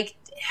way. Like,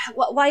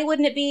 why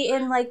wouldn't it be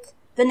in, like,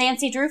 the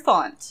Nancy Drew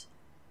font?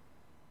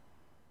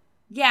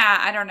 Yeah,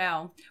 I don't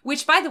know.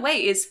 Which, by the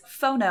way, is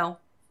Phono.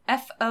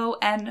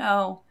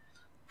 F-O-N-O.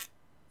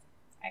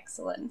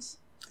 Excellent.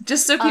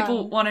 Just so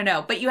people want to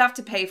know. But you have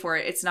to pay for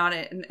it. It's not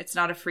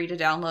a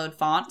free-to-download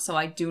font, so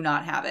I do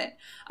not have it.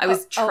 I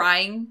was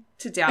trying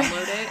to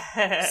download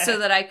it so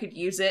that I could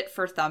use it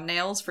for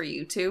thumbnails for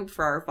YouTube,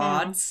 for our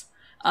VODs.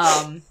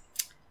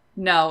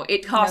 No,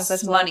 it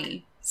costs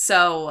money.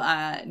 So,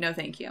 no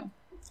thank you.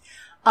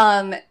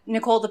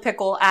 Nicole the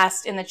Pickle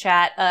asked in the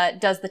chat,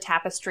 does the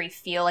tapestry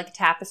feel like a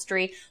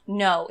tapestry?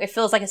 No, it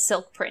feels like a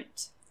silk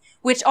print.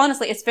 Which,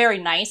 honestly, it's very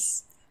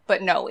nice,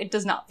 but no, it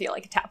does not feel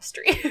like a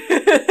tapestry.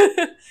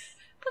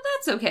 But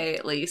that's okay,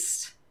 at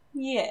least.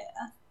 Yeah.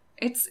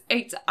 It's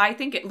I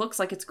think it looks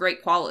like it's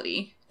great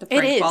quality. The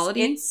print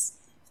quality.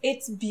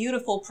 It's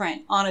beautiful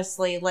print,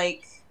 honestly.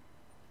 Like,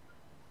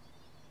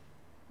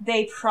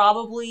 they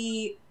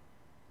probably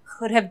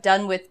could have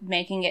done with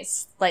making it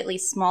slightly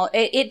small.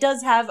 It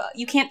does have,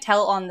 you can't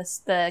tell on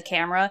the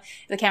camera.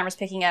 The camera's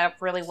picking it up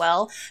really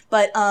well.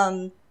 But,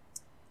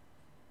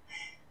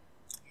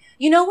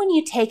 you know when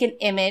you take an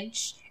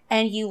image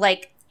and you,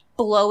 like,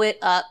 blow it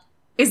up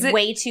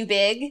way too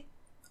big?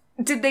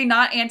 Did they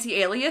not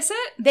anti-alias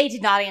it? They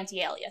did not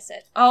anti-alias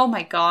it. Oh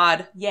my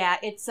god. Yeah,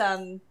 it's,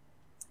 don't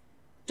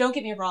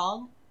get me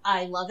wrong,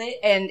 I love it,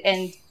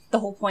 and the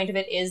whole point of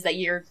it is that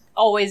you're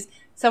always,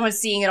 someone's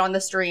seeing it on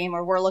the stream,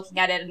 or we're looking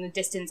at it in the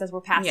distance as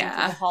we're passing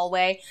through the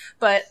hallway,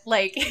 but,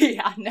 like,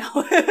 yeah, no,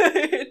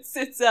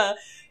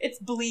 it's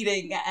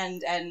bleeding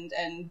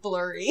and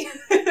blurry.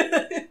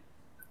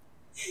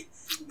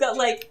 Got,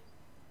 like,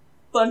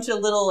 bunch of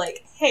little,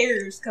 like,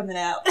 hairs coming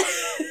out.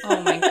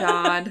 Oh my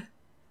god.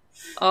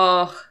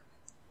 Oh,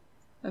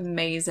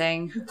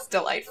 amazing. It's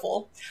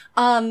delightful.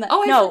 I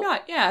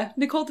forgot. Yeah,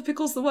 Nicole the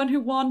Pickle's the one who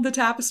won the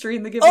tapestry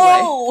in the giveaway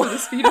for the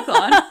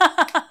Speedathon.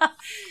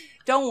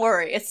 Don't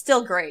worry, it's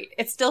still great.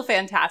 It's still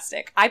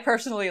fantastic. I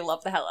personally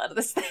love the hell out of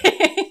this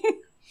thing.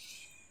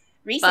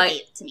 Reese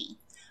gave it to me.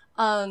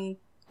 I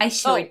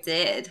sure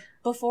did.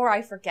 Before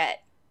I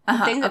forget, the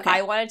thing that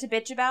I wanted to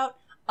bitch about.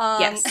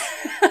 Yes.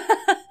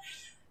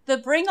 The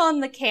Bring on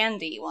the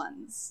Candy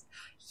ones.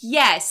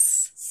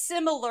 Yes.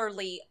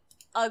 Similarly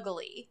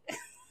ugly.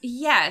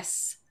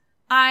 Yes.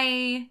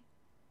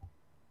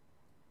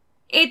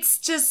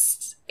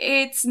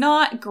 It's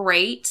not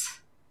great.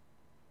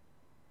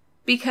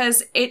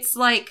 Because it's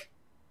like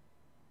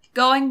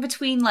going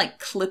between like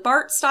clip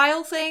art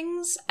style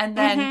things and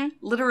then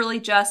literally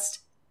just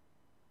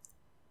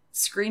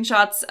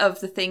screenshots of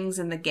the things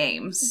in the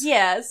games.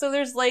 Yeah, so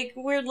there's like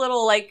weird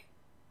little like,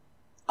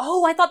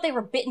 oh, I thought they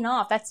were bitten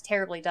off. That's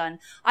terribly done.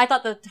 I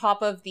thought the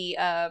top of the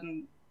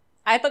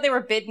I thought they were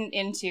bitten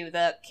into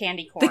the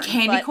candy corn. The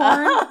candy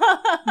corn?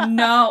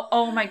 No.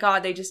 Oh my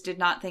god, they just did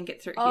not think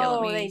it through. Here,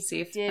 let me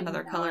see if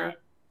another color.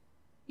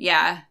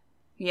 Yeah.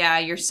 Yeah,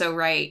 you're so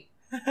right.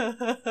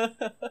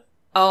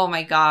 Oh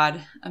my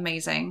god.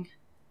 Amazing.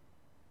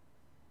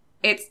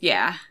 It's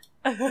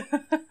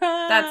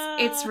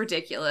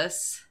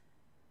ridiculous.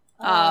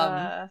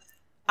 I'm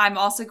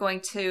also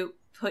going to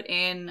put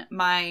in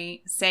my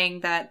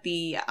saying that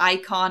the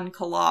icon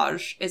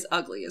collage is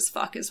ugly as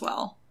fuck as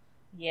well.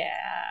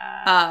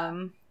 Yeah.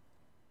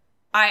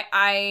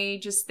 I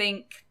just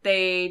think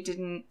they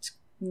didn't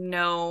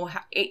know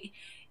how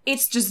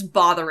it's just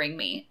bothering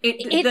me.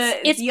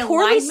 It's the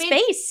poorly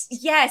spaced.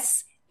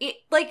 Yes. It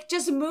like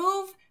just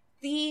move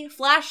the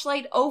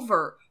flashlight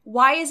over.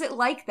 Why is it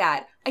like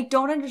that? I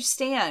don't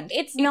understand.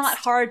 It's not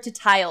hard to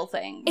tile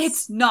things.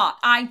 It's not.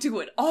 I do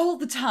it all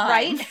the time.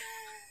 Right?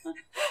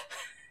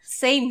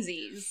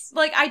 Samesies.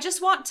 Like,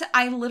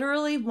 I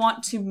literally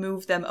want to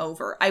move them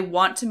over. I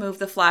want to move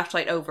the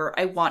flashlight over.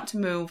 I want to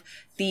move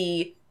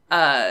the,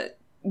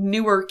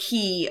 newer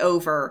key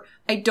over.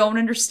 I don't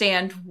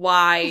understand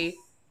why.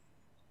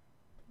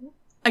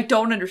 I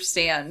don't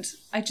understand.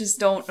 I just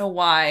don't know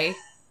why.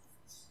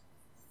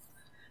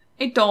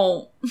 I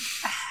don't.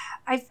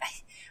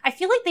 I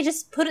feel like they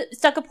just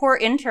stuck a poor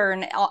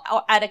intern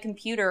at a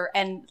computer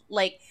and,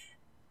 like,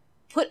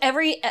 put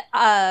every,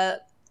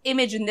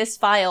 image in this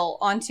file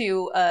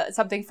onto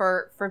something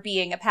for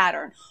being a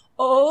pattern.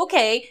 Oh,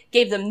 okay.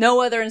 Gave them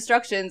no other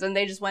instructions, and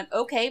they just went,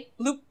 okay,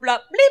 bloop,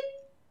 blop, bleep.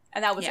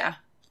 And that was it.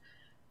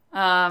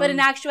 But in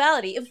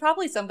actuality, it was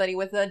probably somebody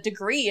with a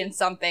degree in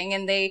something,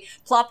 and they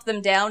plopped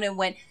them down and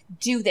went,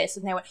 do this.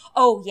 And they went,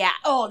 oh, yeah,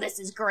 oh, this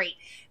is great.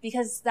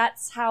 Because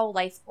that's how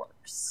life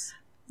works.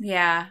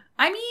 Yeah.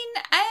 I mean,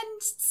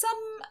 and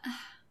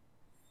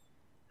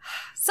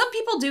some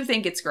people do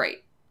think it's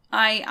great.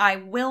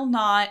 I will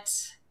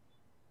not.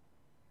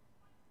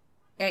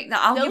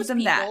 I'll Those give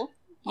them that. people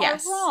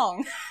Yes. are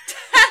wrong.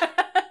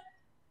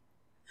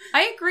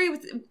 I agree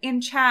with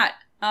in chat.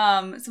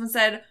 Someone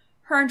said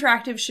Her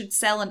Interactive should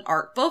sell an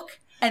art book,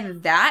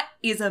 and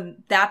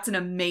that's an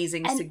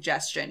amazing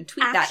suggestion.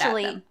 Tweet that at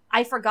them.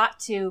 I forgot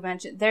to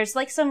mention there's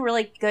like some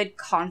really good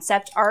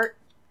concept art.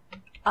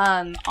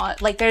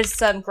 Like there's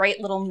some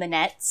great little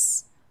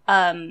minettes.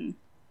 I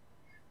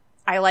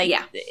like,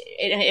 and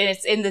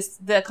it's in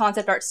the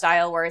concept art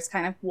style where it's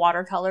kind of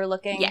watercolor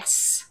looking.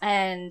 Yes.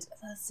 And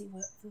let's see,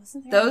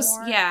 wasn't there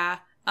more? Yeah.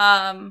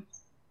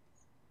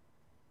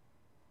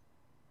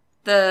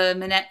 The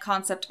Minette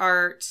concept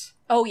art.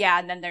 Oh yeah,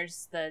 and then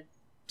there's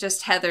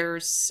just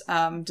Heather's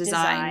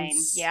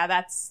designs. Yeah,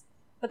 that's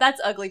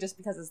ugly just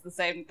because it's the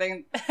same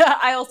thing.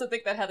 I also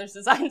think that Heather's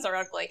designs are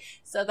ugly,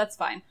 so that's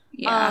fine.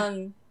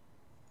 Yeah.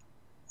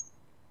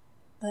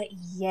 But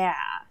yeah.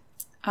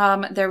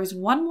 There was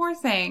one more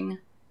thing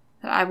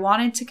that I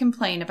wanted to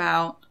complain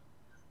about.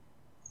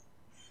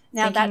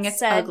 Now that it's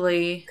said,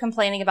 ugly.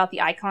 Complaining about the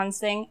icons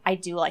thing, I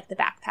do like the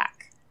backpack.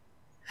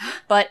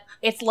 But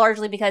it's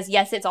largely because,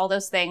 yes, it's all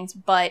those things,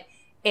 but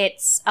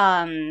it's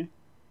also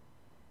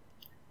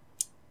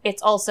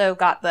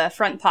got the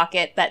front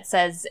pocket that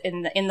says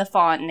in the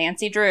font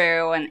Nancy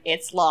Drew, and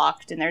it's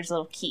locked, and there's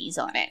little keys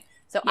on it.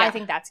 So yeah. I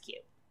think that's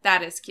cute.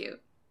 That is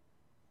cute.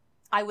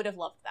 I would have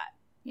loved that.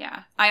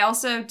 Yeah. I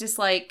also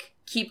dislike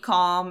Keep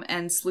Calm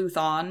and Sleuth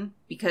On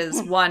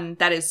because one,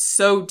 that is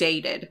so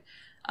dated.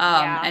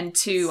 And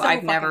two, so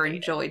I've never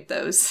enjoyed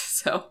those.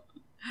 So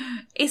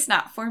it's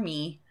not for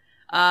me.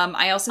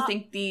 I also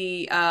think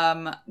the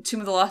Tomb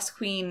of the Lost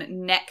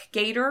Queen neck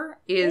gaiter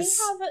is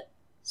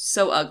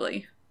so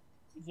ugly.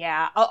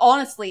 Yeah,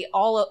 honestly,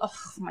 oh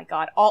my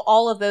god,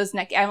 all of those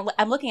neck.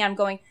 I'm looking at them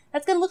going,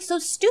 that's gonna look so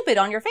stupid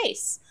on your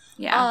face.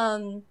 Yeah.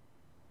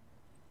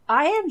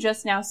 I am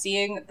just now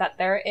seeing that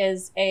there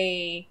is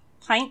a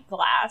pint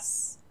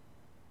glass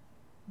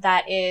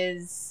that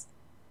is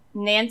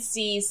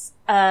Nancy's,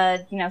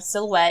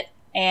 silhouette,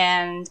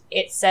 and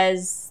it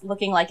says,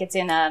 looking like it's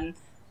in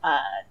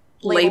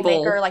label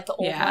maker, like the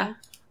old one.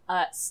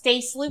 Stay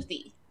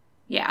sleuthy.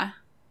 Yeah.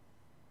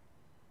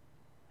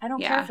 I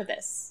don't care for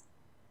this.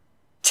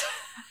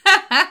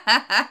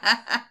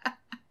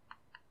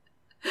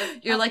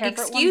 You're like,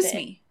 excuse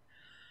me.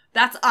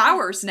 That's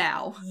ours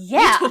now.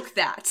 Yeah. We took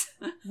that.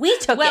 We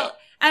took it.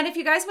 And if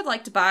you guys would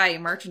like to buy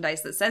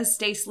merchandise that says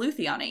Stay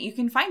Sleuthy on it, you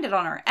can find it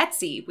on our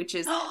Etsy, which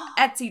is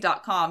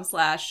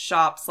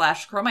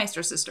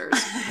etsy.com/shop/Crowmeister Sisters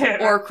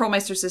or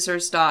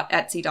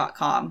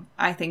crowmeistersisters.etsy.com.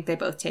 I think they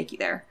both take you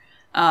there.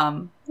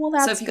 Well,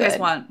 that's so if you guys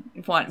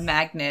want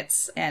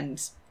magnets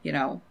and,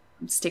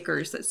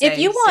 stickers that say if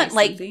you want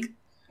Sleuthy,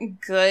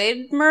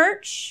 good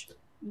merch,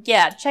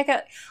 yeah, check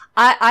out.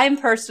 I'm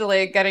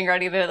personally getting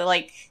ready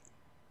to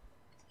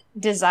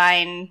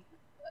design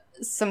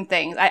some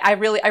things. I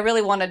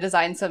really want to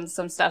design some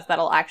stuff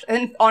that'll actually,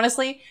 and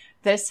honestly,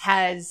 this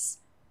has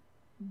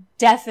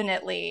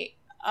definitely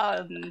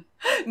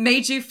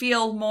made you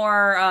feel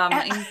more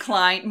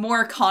inclined,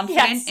 more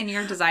confident in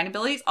your design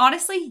abilities.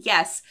 Honestly,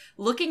 yes.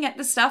 Looking at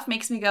the stuff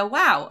makes me go,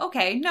 wow,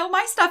 okay, no,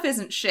 my stuff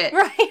isn't shit.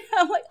 Right.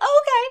 I'm like,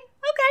 oh, okay,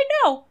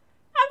 no.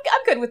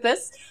 I'm good with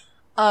this.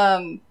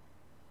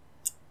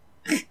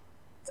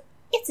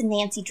 It's a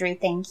Nancy Drew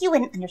thing. You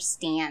wouldn't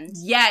understand.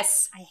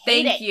 Yes. I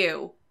hate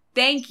it.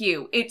 Thank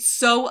you. It's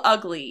so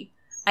ugly.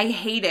 I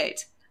hate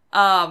it.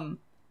 And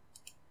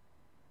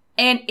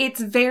it's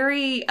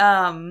very,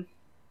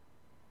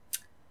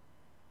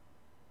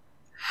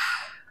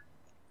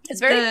 it's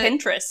very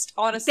Pinterest,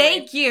 honestly.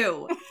 Thank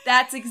you.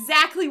 That's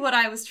exactly what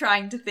I was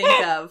trying to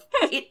think of.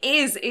 It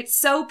is. It's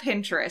so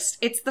Pinterest.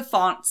 It's the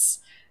fonts.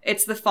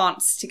 It's the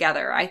fonts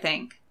together, I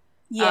think.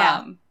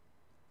 Yeah.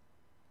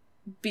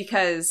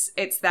 Because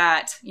it's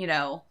that,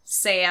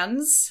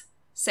 sans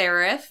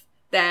serif,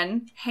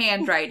 then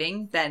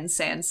handwriting, then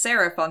sans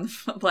serif on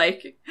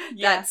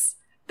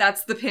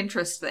that's the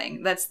Pinterest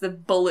thing. That's the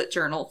bullet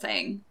journal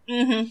thing.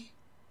 Mm-hmm.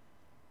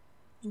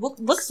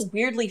 Looks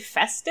weirdly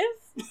festive.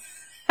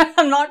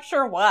 I'm not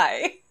sure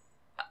why.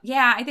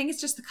 Yeah, I think it's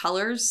just the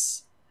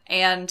colors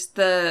and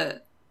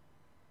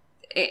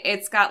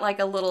it's got like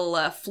a little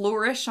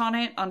flourish on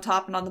it on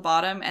top and on the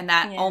bottom, and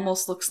that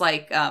almost looks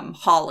like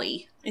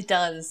holly. It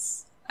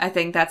does. I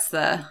think that's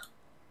the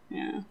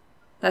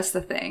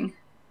thing.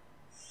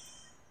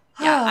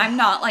 Yeah, I'm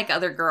not like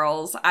other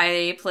girls.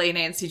 I play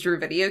Nancy Drew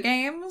video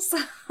games.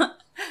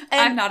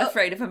 I'm not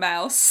afraid of a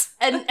mouse.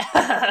 And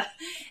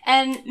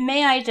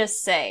may I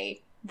just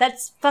say,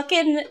 that's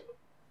fucking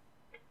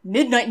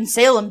Midnight in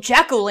Salem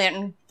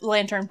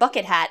jack-o'-lantern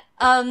bucket hat.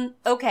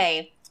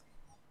 Okay.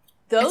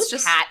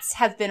 Those hats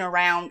have been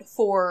around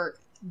for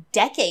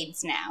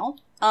decades now.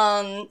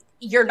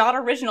 You're not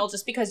original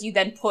just because you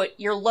then put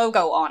your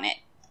logo on it.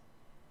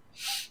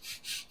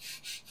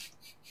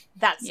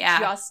 That's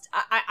just,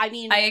 I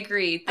mean... I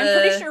agree. I'm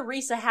pretty sure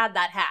Risa had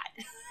that hat.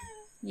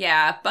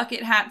 Yeah,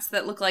 bucket hats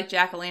that look like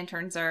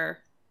jack-o'-lanterns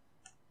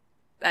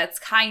that's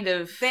kind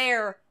of...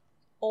 They're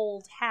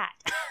old hat.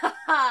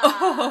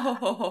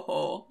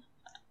 Oh.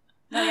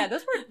 No, yeah,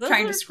 those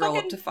Trying were to scroll up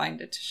fucking to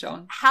find it to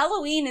show.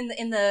 Halloween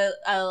in the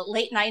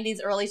late 90s,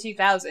 early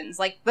 2000s.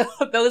 Like,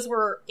 those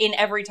were in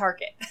every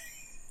Target.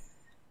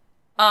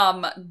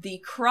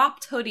 The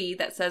cropped hoodie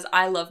that says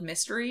I love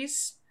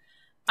mysteries.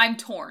 I'm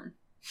torn.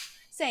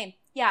 Same.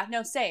 Yeah,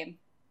 no, same.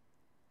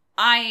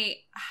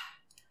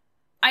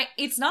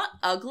 It's not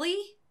ugly.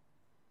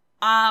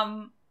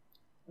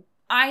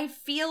 I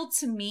feel,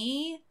 to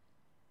me,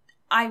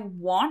 I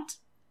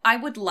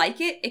would like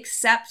it,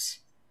 except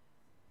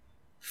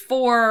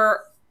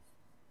for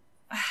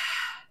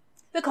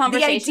the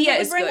conversation idea it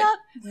would is bring good. up.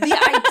 The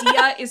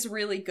idea is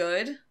really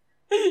good,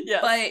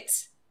 Yes.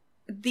 but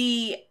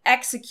the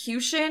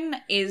execution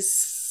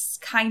is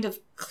kind of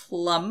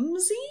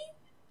clumsy.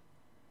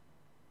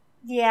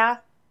 Yeah.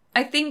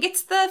 I think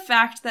it's the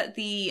fact that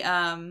the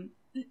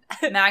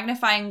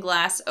magnifying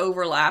glass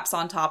overlaps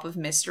on top of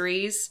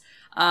mysteries,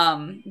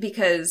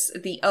 because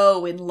the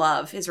O in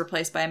love is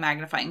replaced by a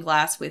magnifying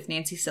glass with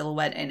Nancy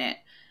silhouette in it.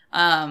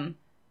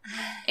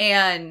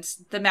 And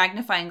the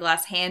magnifying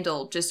glass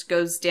handle just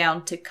goes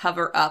down to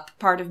cover up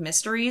part of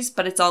mysteries,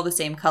 but it's all the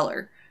same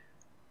color.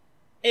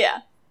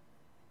 Yeah.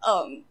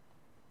 I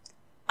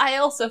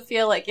also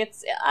feel like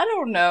I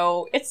don't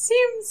know, it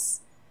seems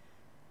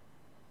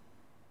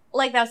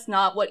like that's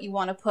not what you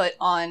want to put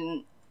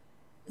on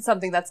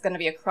something that's going to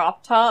be a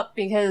crop top,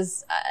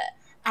 because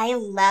I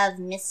love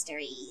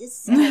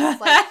mysteries. And it's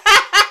like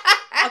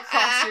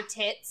across your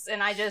tits,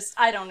 and I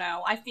don't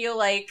know. I feel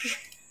like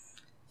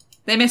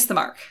they missed the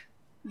mark.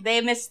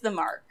 They missed the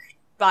mark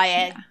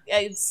by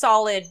a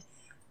solid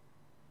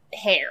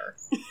hair.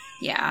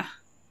 Yeah.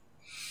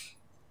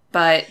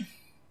 But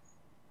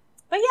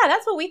yeah,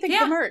 that's what we think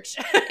of the merch.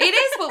 It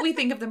is what we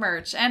think of the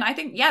merch. And I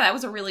think, that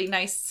was a really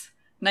nice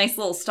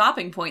little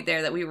stopping point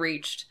there that we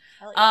reached.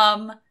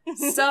 Yeah.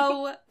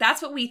 So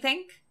that's what we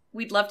think.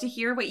 We'd love to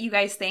hear what you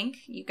guys think.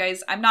 You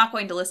guys, I'm not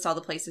going to list all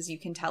the places you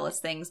can tell us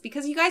things,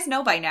 because you guys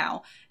know by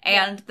now.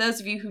 And those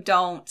of you who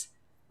don't,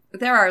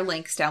 there are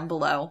links down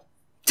below.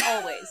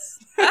 Always.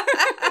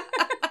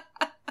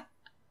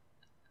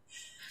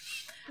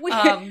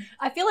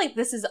 I feel like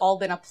this has all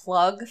been a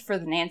plug for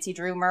the Nancy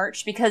Drew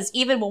merch, because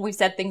even when we've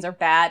said things are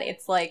bad,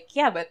 it's like,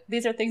 yeah, but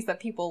these are things that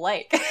people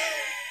like.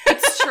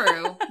 It's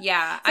true.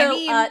 Yeah.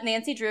 So,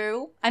 Nancy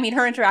Drew, her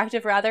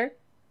interactive rather.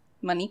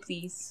 Money,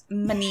 please.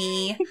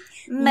 Money,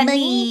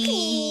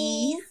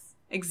 please.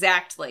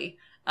 Exactly.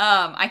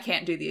 I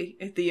can't do the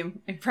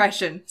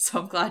impression, so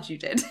I'm glad you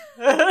did.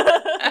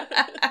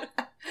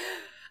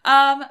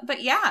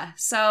 But yeah,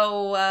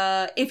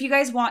 so if you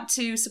guys want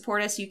to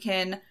support us, you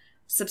can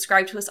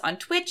subscribe to us on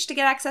Twitch to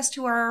get access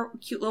to our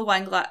cute little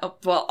wine glass.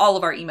 Well, all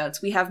of our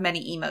emotes. We have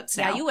many emotes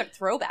now. Yeah, you went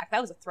throwback.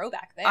 That was a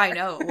throwback there. I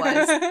know it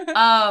was.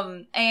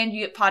 And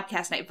you get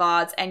podcast night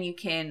VODs, and you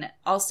can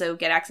also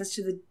get access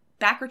to the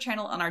backer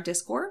channel on our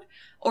Discord,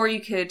 or you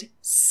could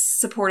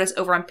support us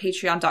over on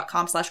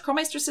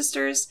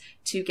patreon.com/CurlmeisterSisters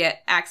to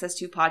get access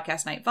to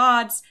podcast night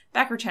VODs,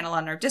 backer channel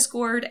on our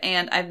Discord,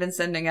 and I've been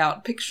sending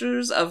out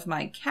pictures of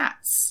my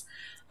cats.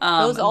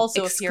 Those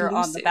also appear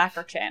on the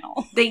backer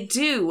channel. They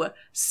do.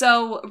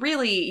 So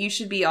really, you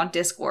should be on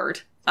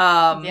Discord.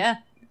 Yeah.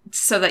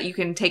 So that you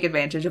can take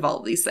advantage of all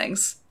of these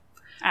things.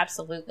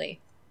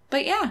 Absolutely.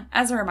 But yeah,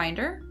 as a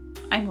reminder,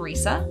 I'm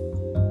Risa.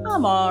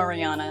 I'm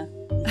Ariana.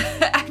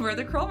 And we're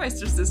the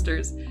Curlmeister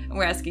Sisters. And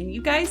we're asking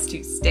you guys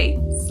to stay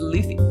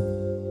sleuthy.